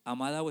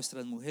 amad a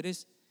vuestras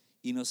mujeres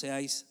y no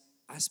seáis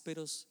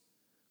ásperos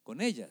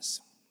con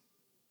ellas.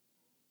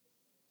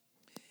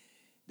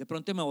 De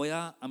pronto me voy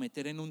a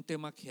meter en un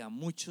tema que a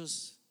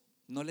muchos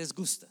no les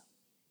gusta,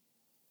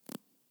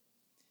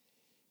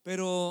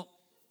 pero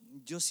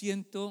yo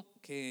siento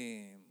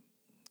que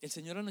el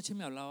Señor anoche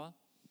me hablaba,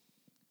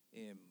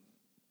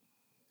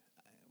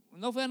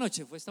 no fue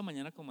anoche, fue esta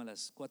mañana como a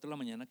las 4 de la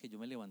mañana que yo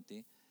me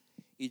levanté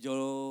y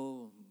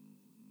yo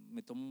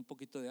me tomo un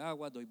poquito de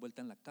agua, doy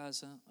vuelta en la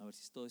casa a ver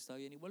si todo está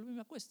bien y vuelvo y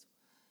me acuesto.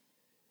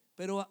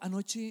 Pero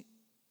anoche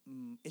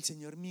el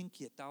Señor me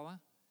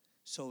inquietaba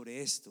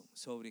sobre esto,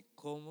 sobre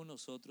cómo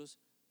nosotros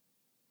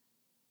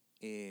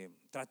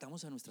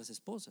tratamos a nuestras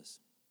esposas.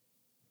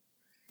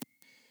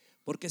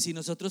 Porque si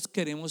nosotros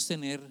queremos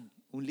tener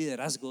un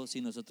liderazgo,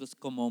 si nosotros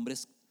como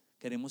hombres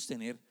queremos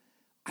tener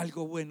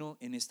algo bueno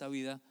en esta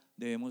vida,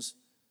 debemos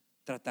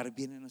tratar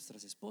bien a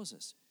nuestras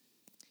esposas.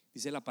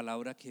 Dice la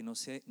palabra que no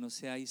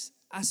seáis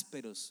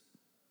ásperos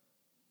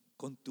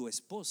con tu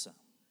esposa,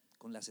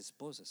 con las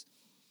esposas.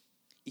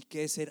 ¿Y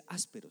qué es ser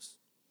ásperos?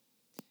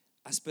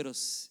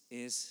 Ásperos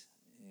es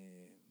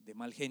de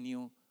mal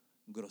genio,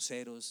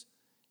 groseros,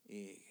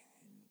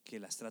 que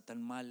las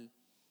tratan mal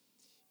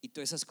y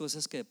todas esas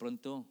cosas que de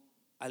pronto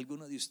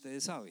alguno de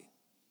ustedes sabe.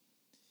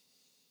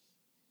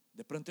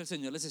 De pronto el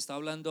Señor les está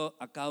hablando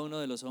a cada uno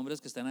de los hombres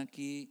que están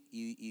aquí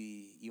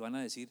y van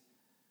a decir: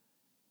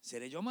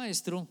 ¿seré yo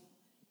maestro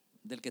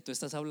del que tú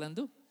estás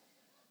hablando?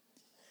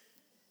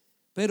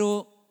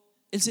 Pero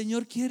el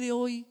Señor quiere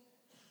hoy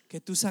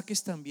que tú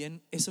saques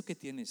también eso que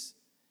tienes,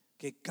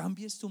 que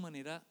cambies tu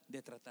manera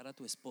de tratar a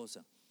tu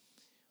esposa,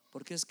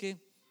 porque es que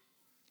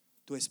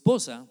tu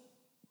esposa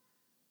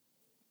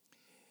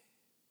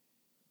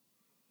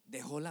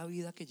dejó la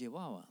vida que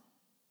llevaba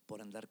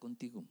por andar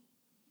contigo.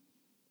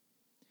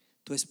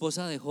 Tu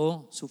esposa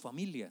dejó su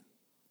familia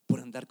por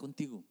andar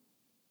contigo.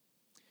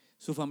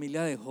 Su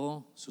familia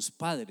dejó sus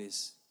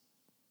padres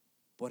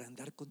por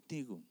andar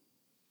contigo.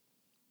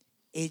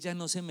 Ella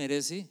no se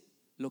merece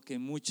lo que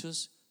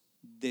muchos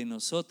de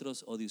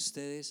nosotros o de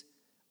ustedes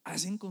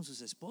hacen con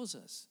sus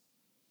esposas.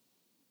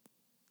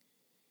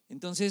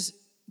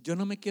 Entonces, yo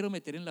no me quiero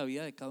meter en la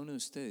vida de cada uno de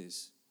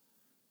ustedes,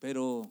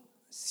 pero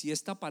si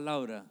esta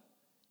palabra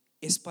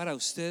es para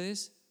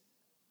ustedes,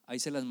 ahí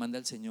se las manda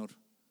el Señor.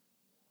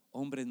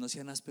 Hombres, no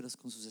sean ásperos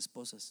con sus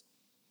esposas.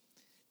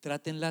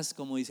 Trátenlas,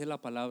 como dice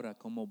la palabra,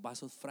 como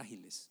vasos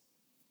frágiles.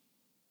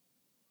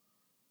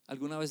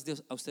 ¿Alguna vez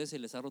a ustedes se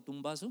les ha roto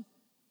un vaso?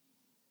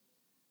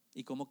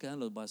 ¿Y cómo quedan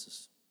los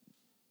vasos?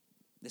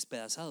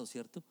 Despedazados,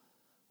 ¿cierto?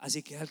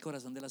 Así queda el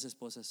corazón de las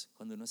esposas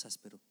cuando uno es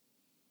áspero.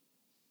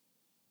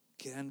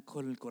 Quedan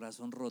con el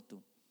corazón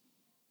roto,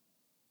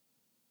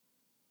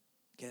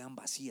 quedan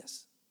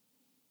vacías.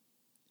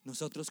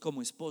 Nosotros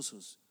como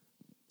esposos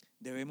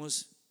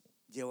debemos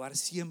llevar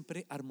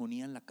siempre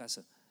armonía en la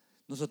casa.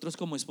 Nosotros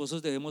como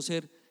esposos debemos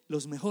ser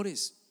los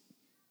mejores.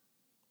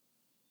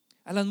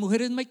 A las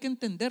mujeres no hay que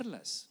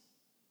entenderlas,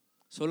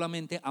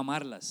 solamente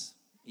amarlas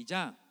y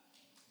ya.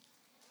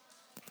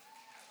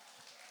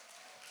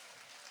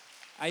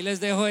 Ahí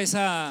les dejo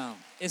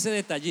ese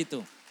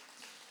detallito.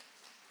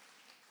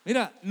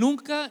 Mira,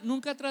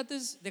 nunca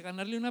trates de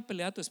ganarle una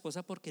pelea a tu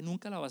esposa, porque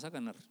nunca la vas a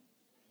ganar.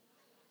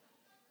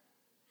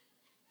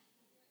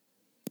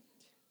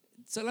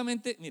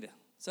 Solamente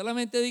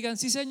digan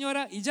sí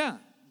señora y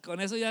ya, con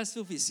eso ya es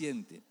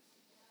suficiente.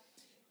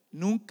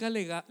 Nunca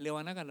le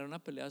van a ganar una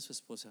pelea a su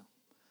esposa,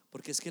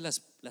 porque es que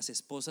las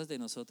esposas de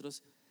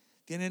nosotros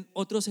tienen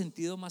otro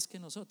sentido más que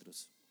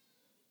nosotros.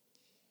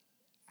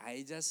 A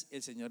ellas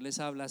el Señor les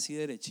habla así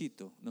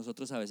derechito.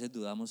 Nosotros a veces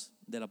dudamos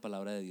de la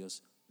palabra de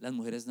Dios, las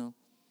mujeres no.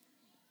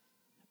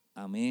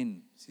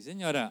 Amén, sí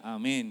señora,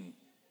 amén.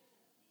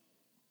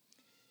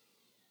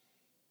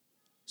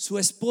 Su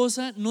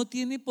esposa no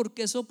tiene por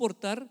qué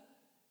soportar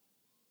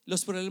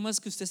los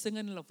problemas que ustedes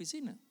tengan en la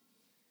oficina.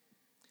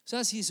 O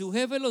sea, si su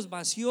jefe los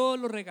vació,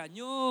 los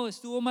regañó,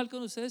 estuvo mal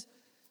con ustedes,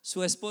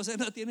 su esposa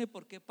no tiene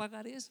por qué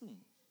pagar eso.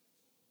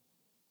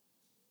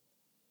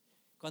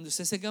 Cuando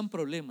ustedes tengan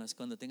problemas,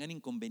 cuando tengan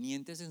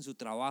inconvenientes en su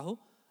trabajo,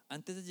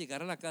 antes de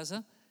llegar a la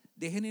casa,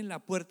 dejen en la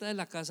puerta de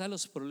la casa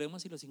los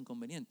problemas y los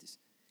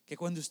inconvenientes. Que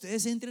cuando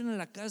ustedes entren a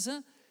la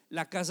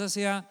casa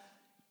sea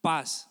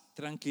paz,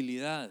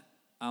 tranquilidad,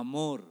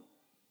 amor.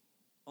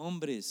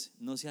 Hombres,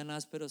 no sean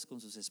ásperos con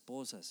sus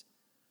esposas.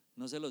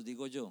 No se los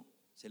digo yo,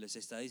 se les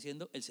está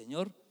diciendo el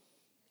Señor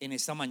en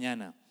esta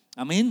mañana.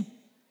 Amén.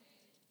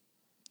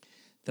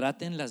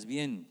 Trátenlas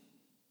bien.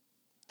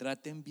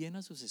 Traten bien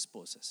a sus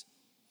esposas.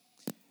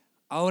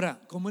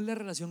 Ahora, ¿cómo es la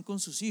relación con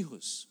sus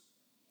hijos?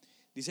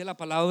 Dice la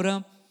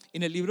palabra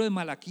en el libro de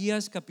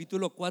Malaquías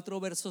capítulo 4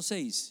 verso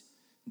 6.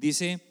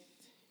 Dice: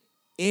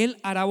 Él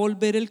hará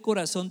volver el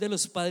corazón de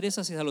los padres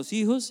hacia los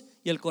hijos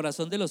y el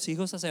corazón de los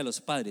hijos hacia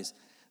los padres,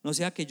 no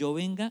sea que yo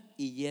venga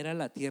y hiera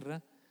la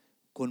tierra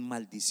con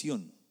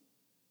maldición.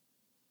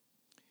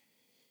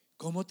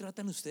 ¿Cómo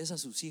tratan ustedes a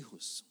sus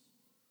hijos?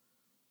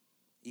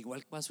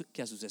 ¿Igual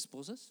que a sus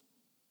esposas?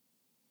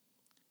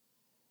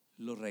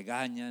 Los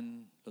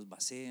regañan, los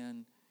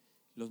bacean,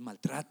 los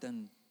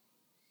maltratan,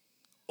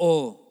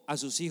 o a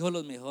sus hijos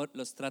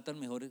los tratan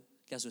mejor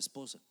que a su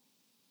esposa.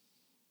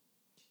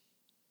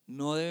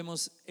 No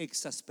debemos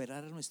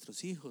exasperar a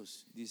nuestros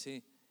hijos,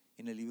 dice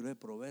en el libro de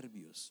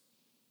Proverbios,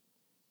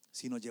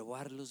 sino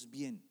llevarlos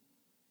bien,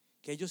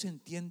 que ellos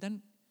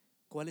entiendan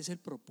cuál es el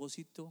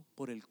propósito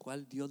por el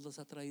cual Dios los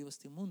ha traído a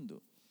este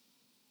mundo.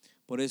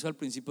 Por eso al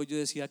principio yo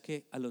decía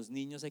que a los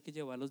niños hay que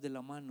llevarlos de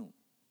la mano.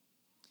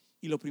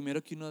 Y lo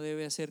primero que uno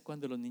debe hacer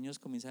cuando los niños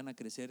comienzan a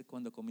crecer,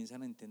 cuando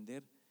comienzan a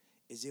entender,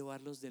 es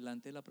llevarlos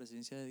delante de la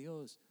presencia de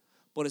Dios.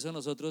 Por eso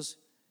nosotros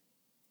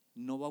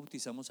no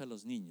bautizamos a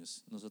los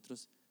niños,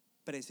 nosotros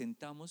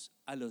presentamos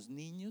a los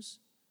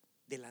niños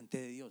delante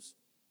de Dios.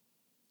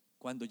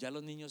 Cuando ya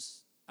los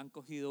niños han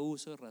cogido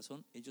uso de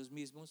razón, ellos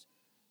mismos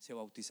se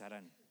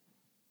bautizarán,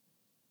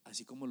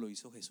 así como lo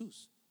hizo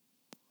Jesús.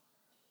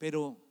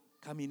 Pero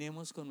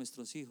caminemos con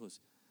nuestros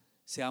hijos,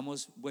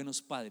 seamos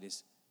buenos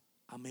padres,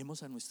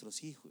 amemos a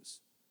nuestros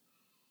hijos,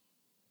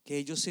 que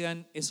ellos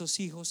sean esos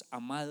hijos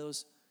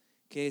amados,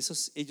 que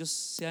ellos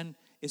sean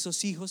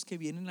esos hijos que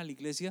vienen a la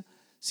iglesia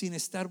sin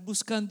estar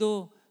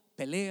buscando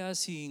peleas,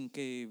 sin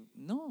que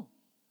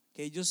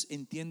que ellos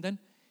entiendan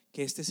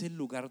que este es el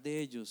lugar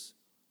de ellos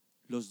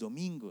los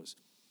domingos,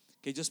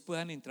 que ellos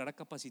puedan entrar a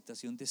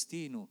capacitación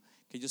destino,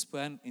 que ellos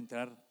puedan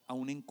entrar a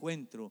un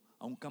encuentro,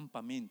 a un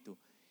campamento,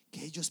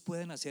 que ellos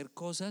puedan hacer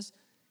cosas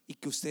y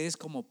que ustedes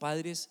como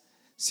padres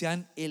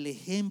sean el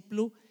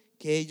ejemplo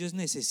que ellos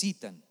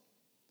necesitan.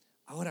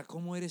 Ahora,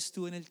 ¿cómo eres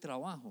tú en el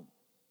trabajo?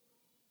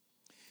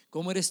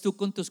 ¿Cómo eres tú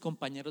con tus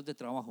compañeros de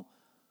trabajo?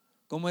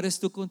 ¿Cómo eres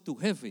tú con tu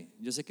jefe?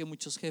 Yo sé que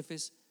muchos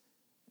jefes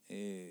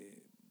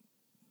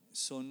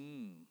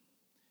son,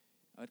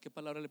 a ver qué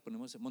palabra le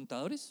ponemos,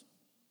 montadores,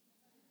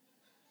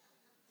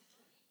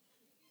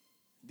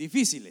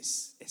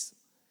 difíciles. Eso.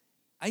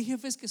 Hay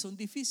jefes que son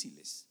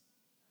difíciles,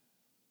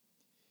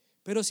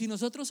 pero si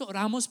nosotros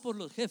oramos por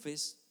los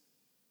jefes,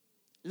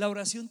 la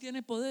oración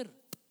tiene poder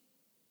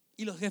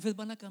y los jefes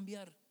van a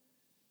cambiar.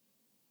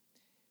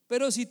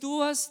 Pero si tú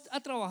vas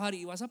a trabajar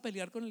y vas a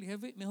pelear con el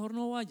jefe, mejor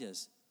no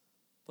vayas,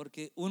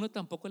 porque uno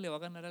tampoco le va a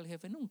ganar al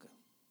jefe nunca.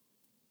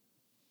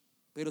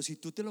 Pero si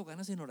tú te lo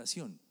ganas en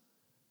oración,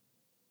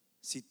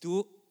 si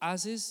tú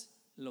haces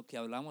lo que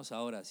hablamos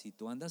ahora, si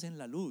tú andas en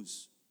la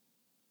luz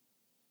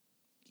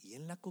y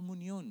en la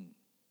comunión,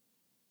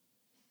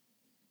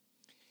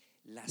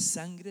 la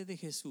sangre de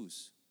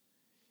Jesús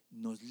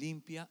nos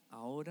limpia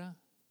ahora,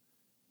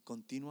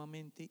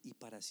 continuamente y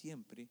para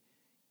siempre,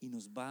 y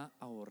nos va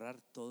a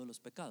borrar todos los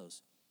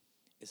pecados.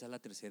 Esa es la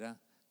tercera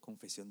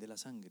confesión de la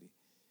sangre.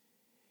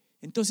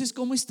 Entonces,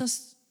 ¿cómo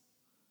estás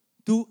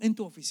tú en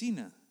tu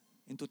oficina,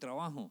 en tu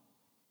trabajo?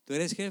 ¿Tú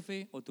eres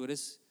jefe o tú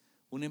eres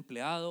un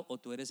empleado o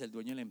tú eres el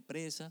dueño de la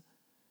empresa?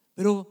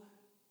 Pero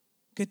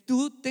que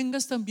tú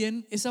tengas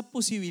también esa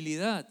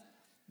posibilidad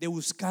de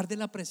buscar de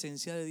la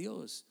presencia de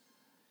Dios,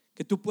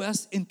 que tú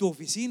puedas en tu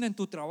oficina, en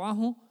tu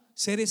trabajo,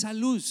 ser esa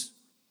luz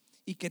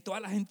y que toda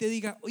la gente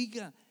diga: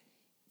 oiga,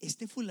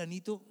 este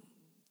fulanito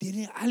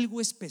tiene algo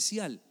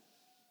especial,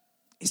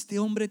 este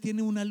hombre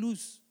tiene una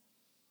luz,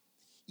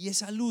 y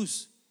esa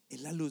luz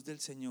es la luz del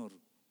Señor.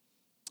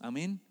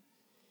 Amén.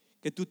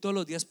 Que tú todos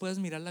los días puedas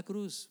mirar la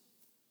cruz,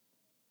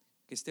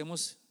 que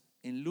estemos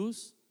en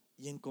luz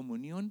y en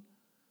comunión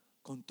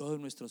con todos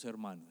nuestros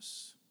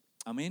hermanos.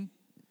 Amén.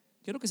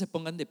 Quiero que se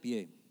pongan de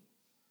pie.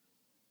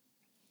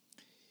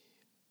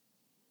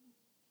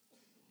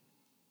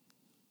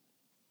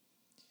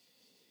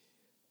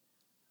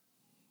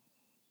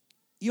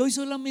 Y hoy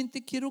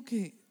solamente quiero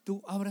que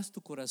tú abras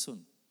tu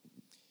corazón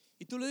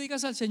y tú le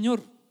digas al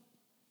Señor: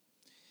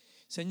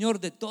 Señor,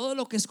 de todo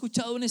lo que he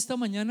escuchado en esta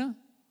mañana,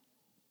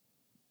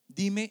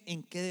 dime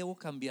en qué debo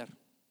cambiar.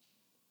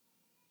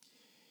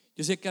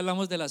 Yo sé que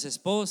hablamos de las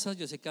esposas,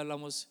 yo sé que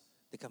hablamos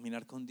de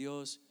caminar con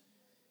Dios,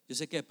 yo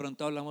sé que de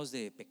pronto hablamos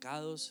de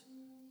pecados,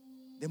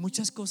 de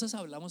muchas cosas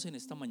hablamos en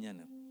esta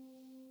mañana.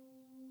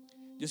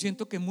 Yo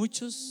siento que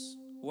muchos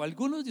o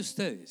algunos de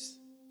ustedes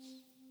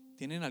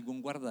tienen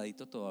algún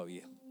guardadito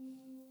todavía,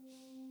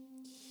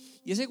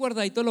 y ese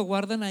guardadito lo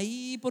guardan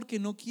ahí porque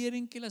no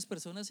quieren que las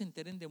personas se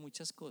enteren de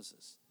muchas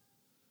cosas.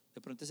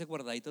 De pronto ese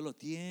guardadito lo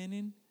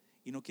tienen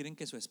y no quieren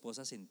que su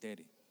esposa se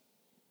entere,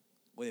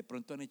 o de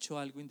pronto han hecho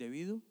algo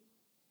indebido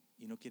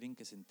y no quieren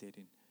que se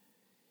enteren.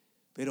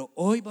 Pero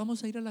hoy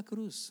vamos a ir a la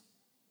cruz,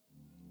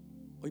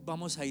 hoy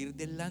vamos a ir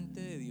delante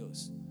de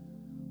Dios,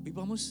 Hoy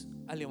vamos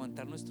a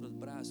levantar nuestros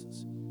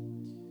brazos.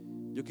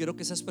 Yo quiero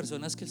que esas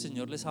personas que el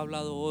Señor les ha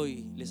hablado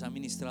hoy, les ha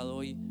ministrado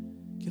hoy,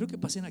 quiero que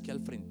pasen aquí al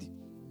frente.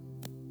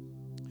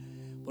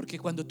 Porque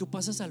cuando tú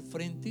pasas al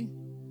frente,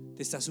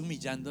 te estás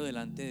humillando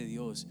delante de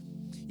Dios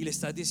y le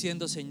estás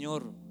diciendo: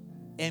 Señor,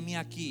 heme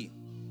aquí.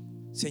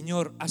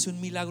 Señor, haz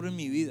un milagro en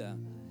mi vida.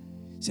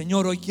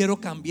 Señor, hoy quiero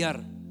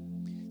cambiar.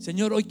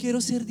 Señor, hoy quiero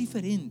ser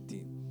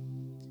diferente.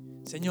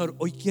 Señor,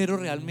 hoy quiero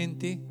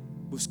realmente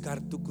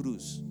buscar tu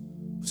cruz,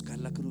 buscar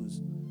la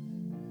cruz.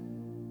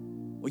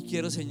 Hoy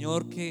quiero,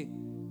 Señor, que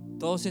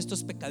todos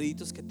estos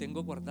pecaditos que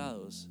tengo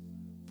guardados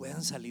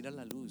puedan salir a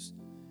la luz.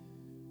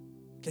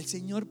 Que el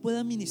Señor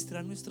pueda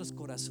ministrar nuestros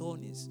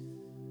corazones.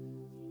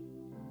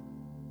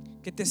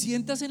 Que te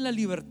sientas en la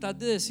libertad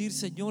de decir: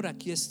 Señor,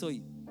 aquí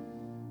estoy.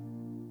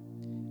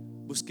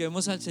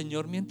 Busquemos al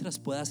Señor mientras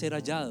pueda ser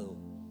hallado,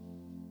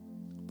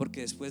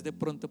 porque después de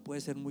pronto puede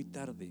ser muy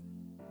tarde.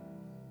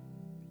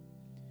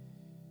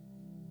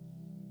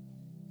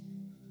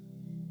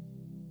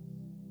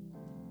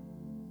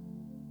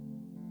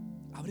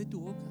 Abre tu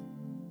boca.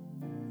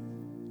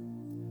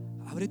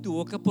 Abre tu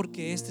boca,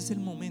 porque este es el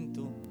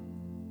momento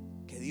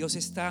que Dios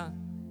está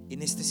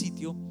en este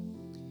sitio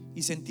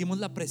y sentimos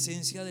la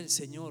presencia del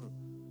Señor.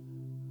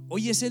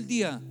 Hoy es el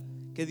día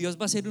que Dios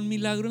va a hacer un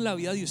milagro en la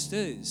vida de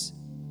ustedes.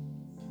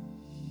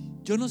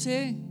 Yo no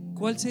sé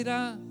cuál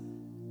será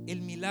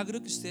el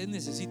milagro que ustedes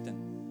necesitan.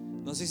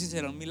 No sé si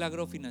será un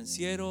milagro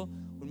financiero,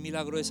 un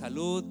milagro de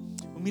salud,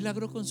 un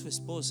milagro con su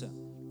esposa,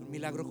 un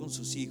milagro con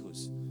sus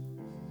hijos.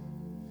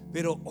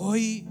 Pero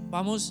hoy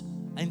vamos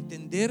a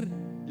entender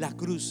la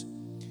cruz.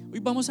 Hoy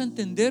vamos a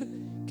entender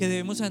que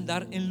debemos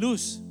andar en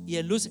luz, y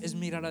en luz es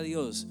mirar a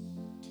Dios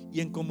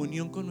y en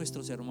comunión con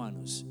nuestros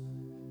hermanos.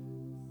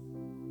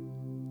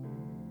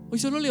 Hoy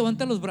solo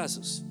levanta los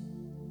brazos.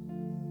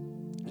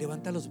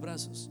 Levanta los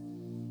brazos.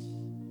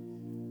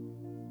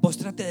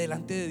 Póstrate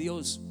delante de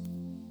Dios.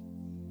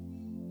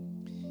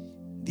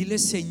 Dile: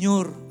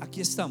 Señor,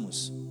 aquí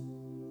estamos.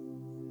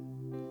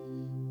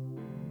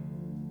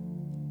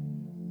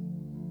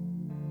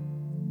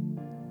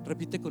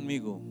 Repite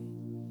conmigo: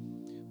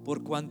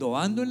 por cuando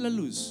ando en la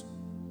luz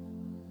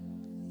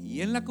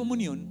y en la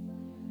comunión,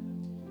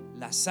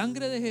 la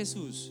sangre de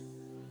Jesús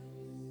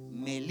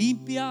me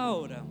limpia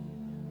ahora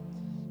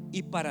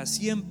y para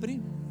siempre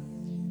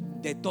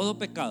de todo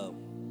pecado.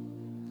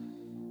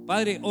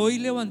 Padre, hoy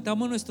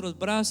levantamos nuestros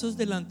brazos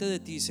delante de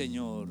ti,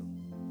 Señor,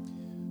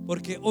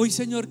 porque hoy,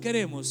 Señor,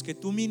 queremos que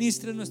tú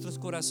ministres nuestros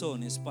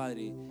corazones,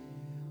 Padre.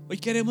 Hoy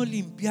queremos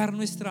limpiar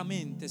nuestra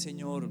mente,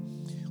 Señor.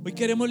 Hoy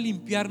queremos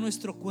limpiar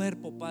nuestro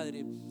cuerpo,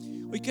 Padre.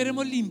 Hoy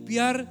queremos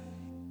limpiar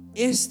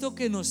esto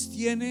que nos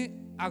tiene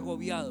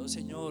agobiados,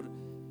 Señor.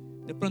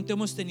 De pronto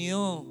hemos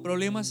tenido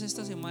problemas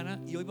esta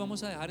semana y hoy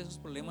vamos a dejar esos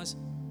problemas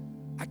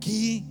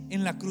aquí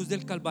en la cruz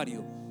del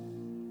Calvario.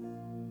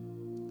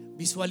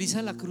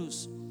 Visualiza la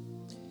cruz.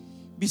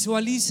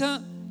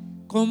 Visualiza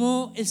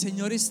cómo el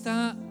Señor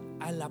está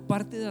a la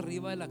parte de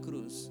arriba de la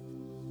cruz.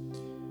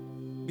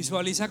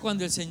 Visualiza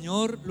cuando el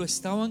Señor lo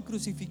estaban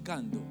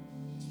crucificando.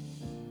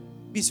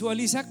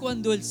 Visualiza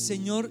cuando el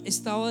Señor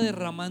estaba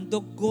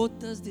derramando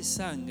gotas de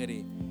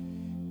sangre,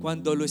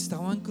 cuando lo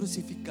estaban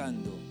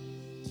crucificando.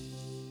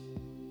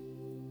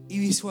 Y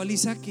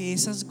visualiza que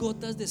esas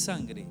gotas de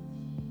sangre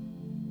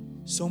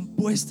son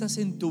puestas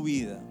en tu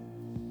vida.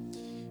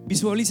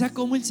 Visualiza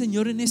cómo el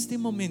Señor en este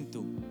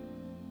momento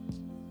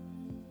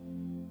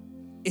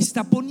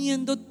está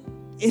poniendo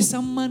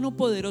esa mano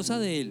poderosa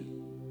de Él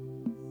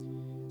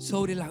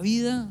sobre la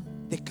vida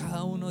de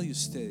cada uno de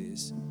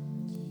ustedes.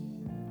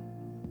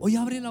 Hoy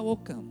abre la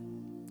boca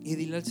y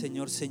dile al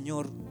Señor: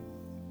 Señor,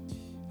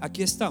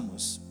 aquí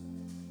estamos.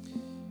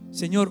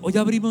 Señor, hoy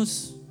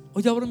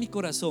abro mi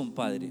corazón,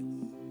 Padre,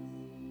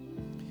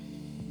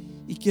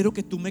 y quiero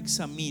que tú me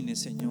examines,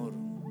 Señor.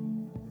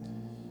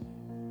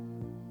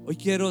 Hoy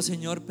quiero,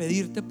 Señor,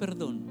 pedirte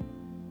perdón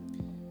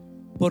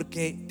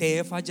porque te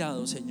he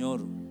fallado,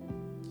 Señor.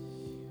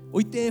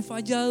 Hoy te he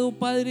fallado,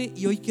 Padre,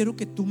 y hoy quiero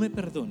que tú me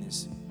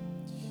perdones.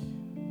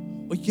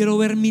 Hoy quiero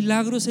ver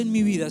milagros en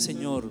mi vida,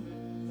 Señor.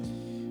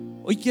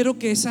 Hoy quiero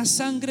que esa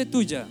sangre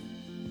tuya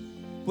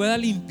pueda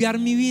limpiar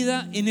mi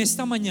vida en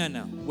esta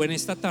mañana o en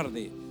esta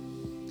tarde.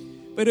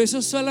 Pero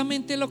eso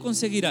solamente lo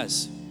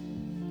conseguirás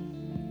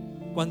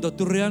cuando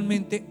tú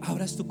realmente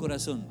abras tu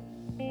corazón,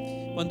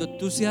 cuando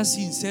tú seas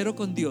sincero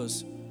con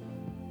Dios,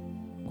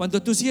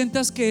 cuando tú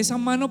sientas que esa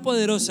mano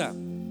poderosa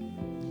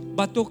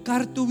va a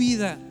tocar tu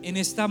vida en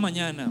esta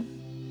mañana,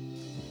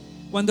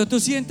 cuando tú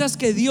sientas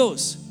que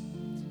Dios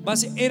va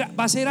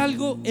a hacer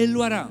algo, Él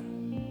lo hará,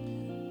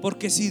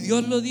 porque si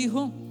Dios lo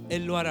dijo,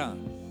 Él lo hará.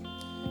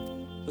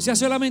 O sea,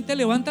 solamente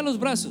levanta los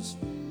brazos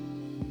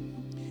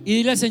y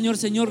dile al Señor: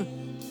 Señor,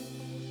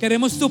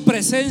 queremos tu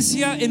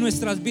presencia en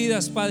nuestras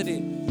vidas,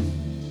 Padre.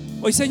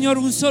 Hoy, Señor,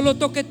 un solo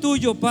toque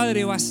tuyo,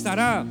 Padre,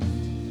 bastará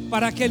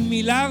para que el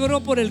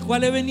milagro por el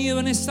cual he venido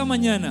en esta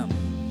mañana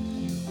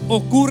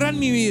ocurra en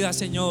mi vida,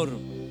 Señor.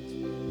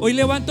 Hoy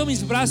levanto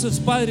mis brazos,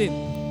 Padre,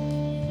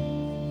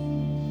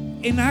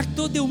 en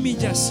actos de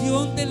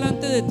humillación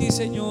delante de ti,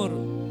 Señor.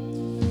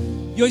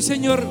 Y hoy,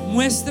 Señor,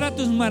 muestra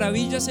tus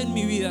maravillas en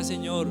mi vida,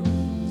 Señor.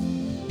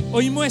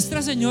 Hoy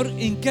muestra, Señor,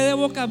 en qué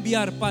debo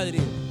cambiar, Padre.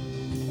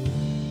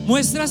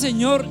 Muestra,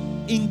 Señor,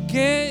 en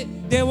qué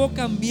debo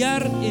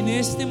cambiar en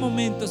este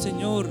momento,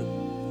 Señor.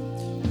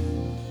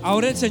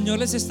 Ahora el Señor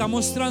les está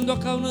mostrando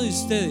a cada uno de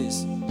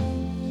ustedes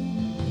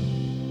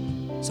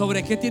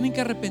sobre qué tienen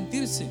que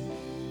arrepentirse.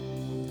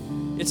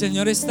 El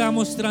Señor está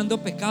mostrando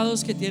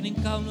pecados que tienen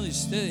cada uno de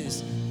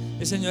ustedes.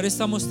 El Señor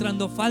está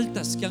mostrando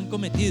faltas que han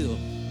cometido.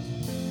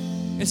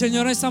 El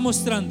Señor está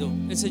mostrando.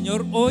 El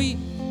Señor hoy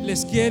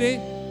les quiere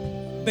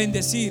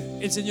bendecir.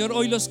 El Señor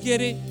hoy los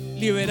quiere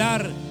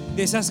liberar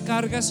de esas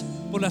cargas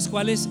por las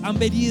cuales han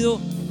venido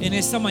en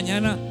esta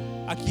mañana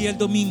aquí el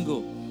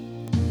domingo.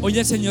 Hoy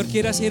el Señor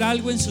quiere hacer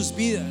algo en sus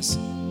vidas,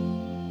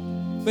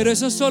 pero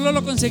eso solo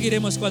lo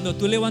conseguiremos cuando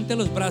tú levantes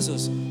los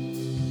brazos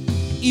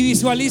y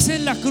visualices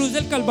la cruz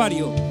del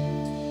Calvario,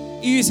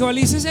 y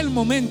visualices el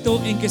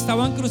momento en que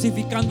estaban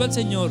crucificando al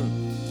Señor,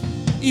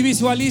 y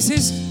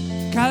visualices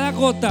cada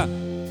gota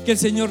que el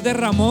Señor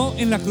derramó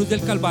en la cruz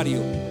del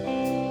Calvario.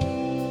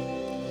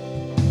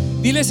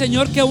 Dile,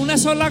 Señor, que una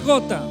sola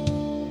gota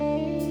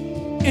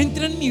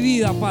entre en mi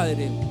vida,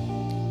 Padre.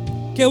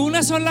 Que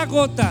una sola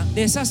gota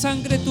de esa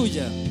sangre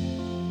tuya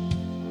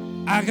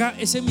haga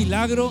ese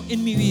milagro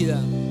en mi vida.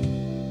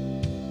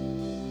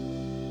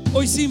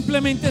 Hoy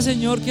simplemente,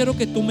 Señor, quiero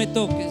que tú me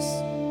toques.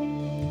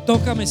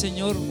 Tócame,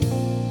 Señor.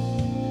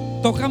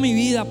 Toca mi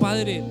vida,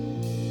 Padre.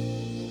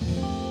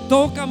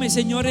 Tócame,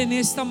 Señor, en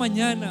esta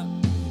mañana.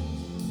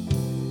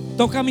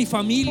 Toca mi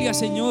familia,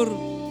 Señor.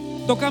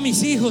 Toca a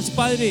mis hijos,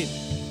 Padre.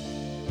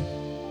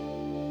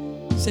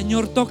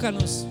 Señor,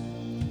 tócanos.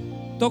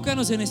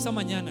 Tócanos en esta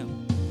mañana.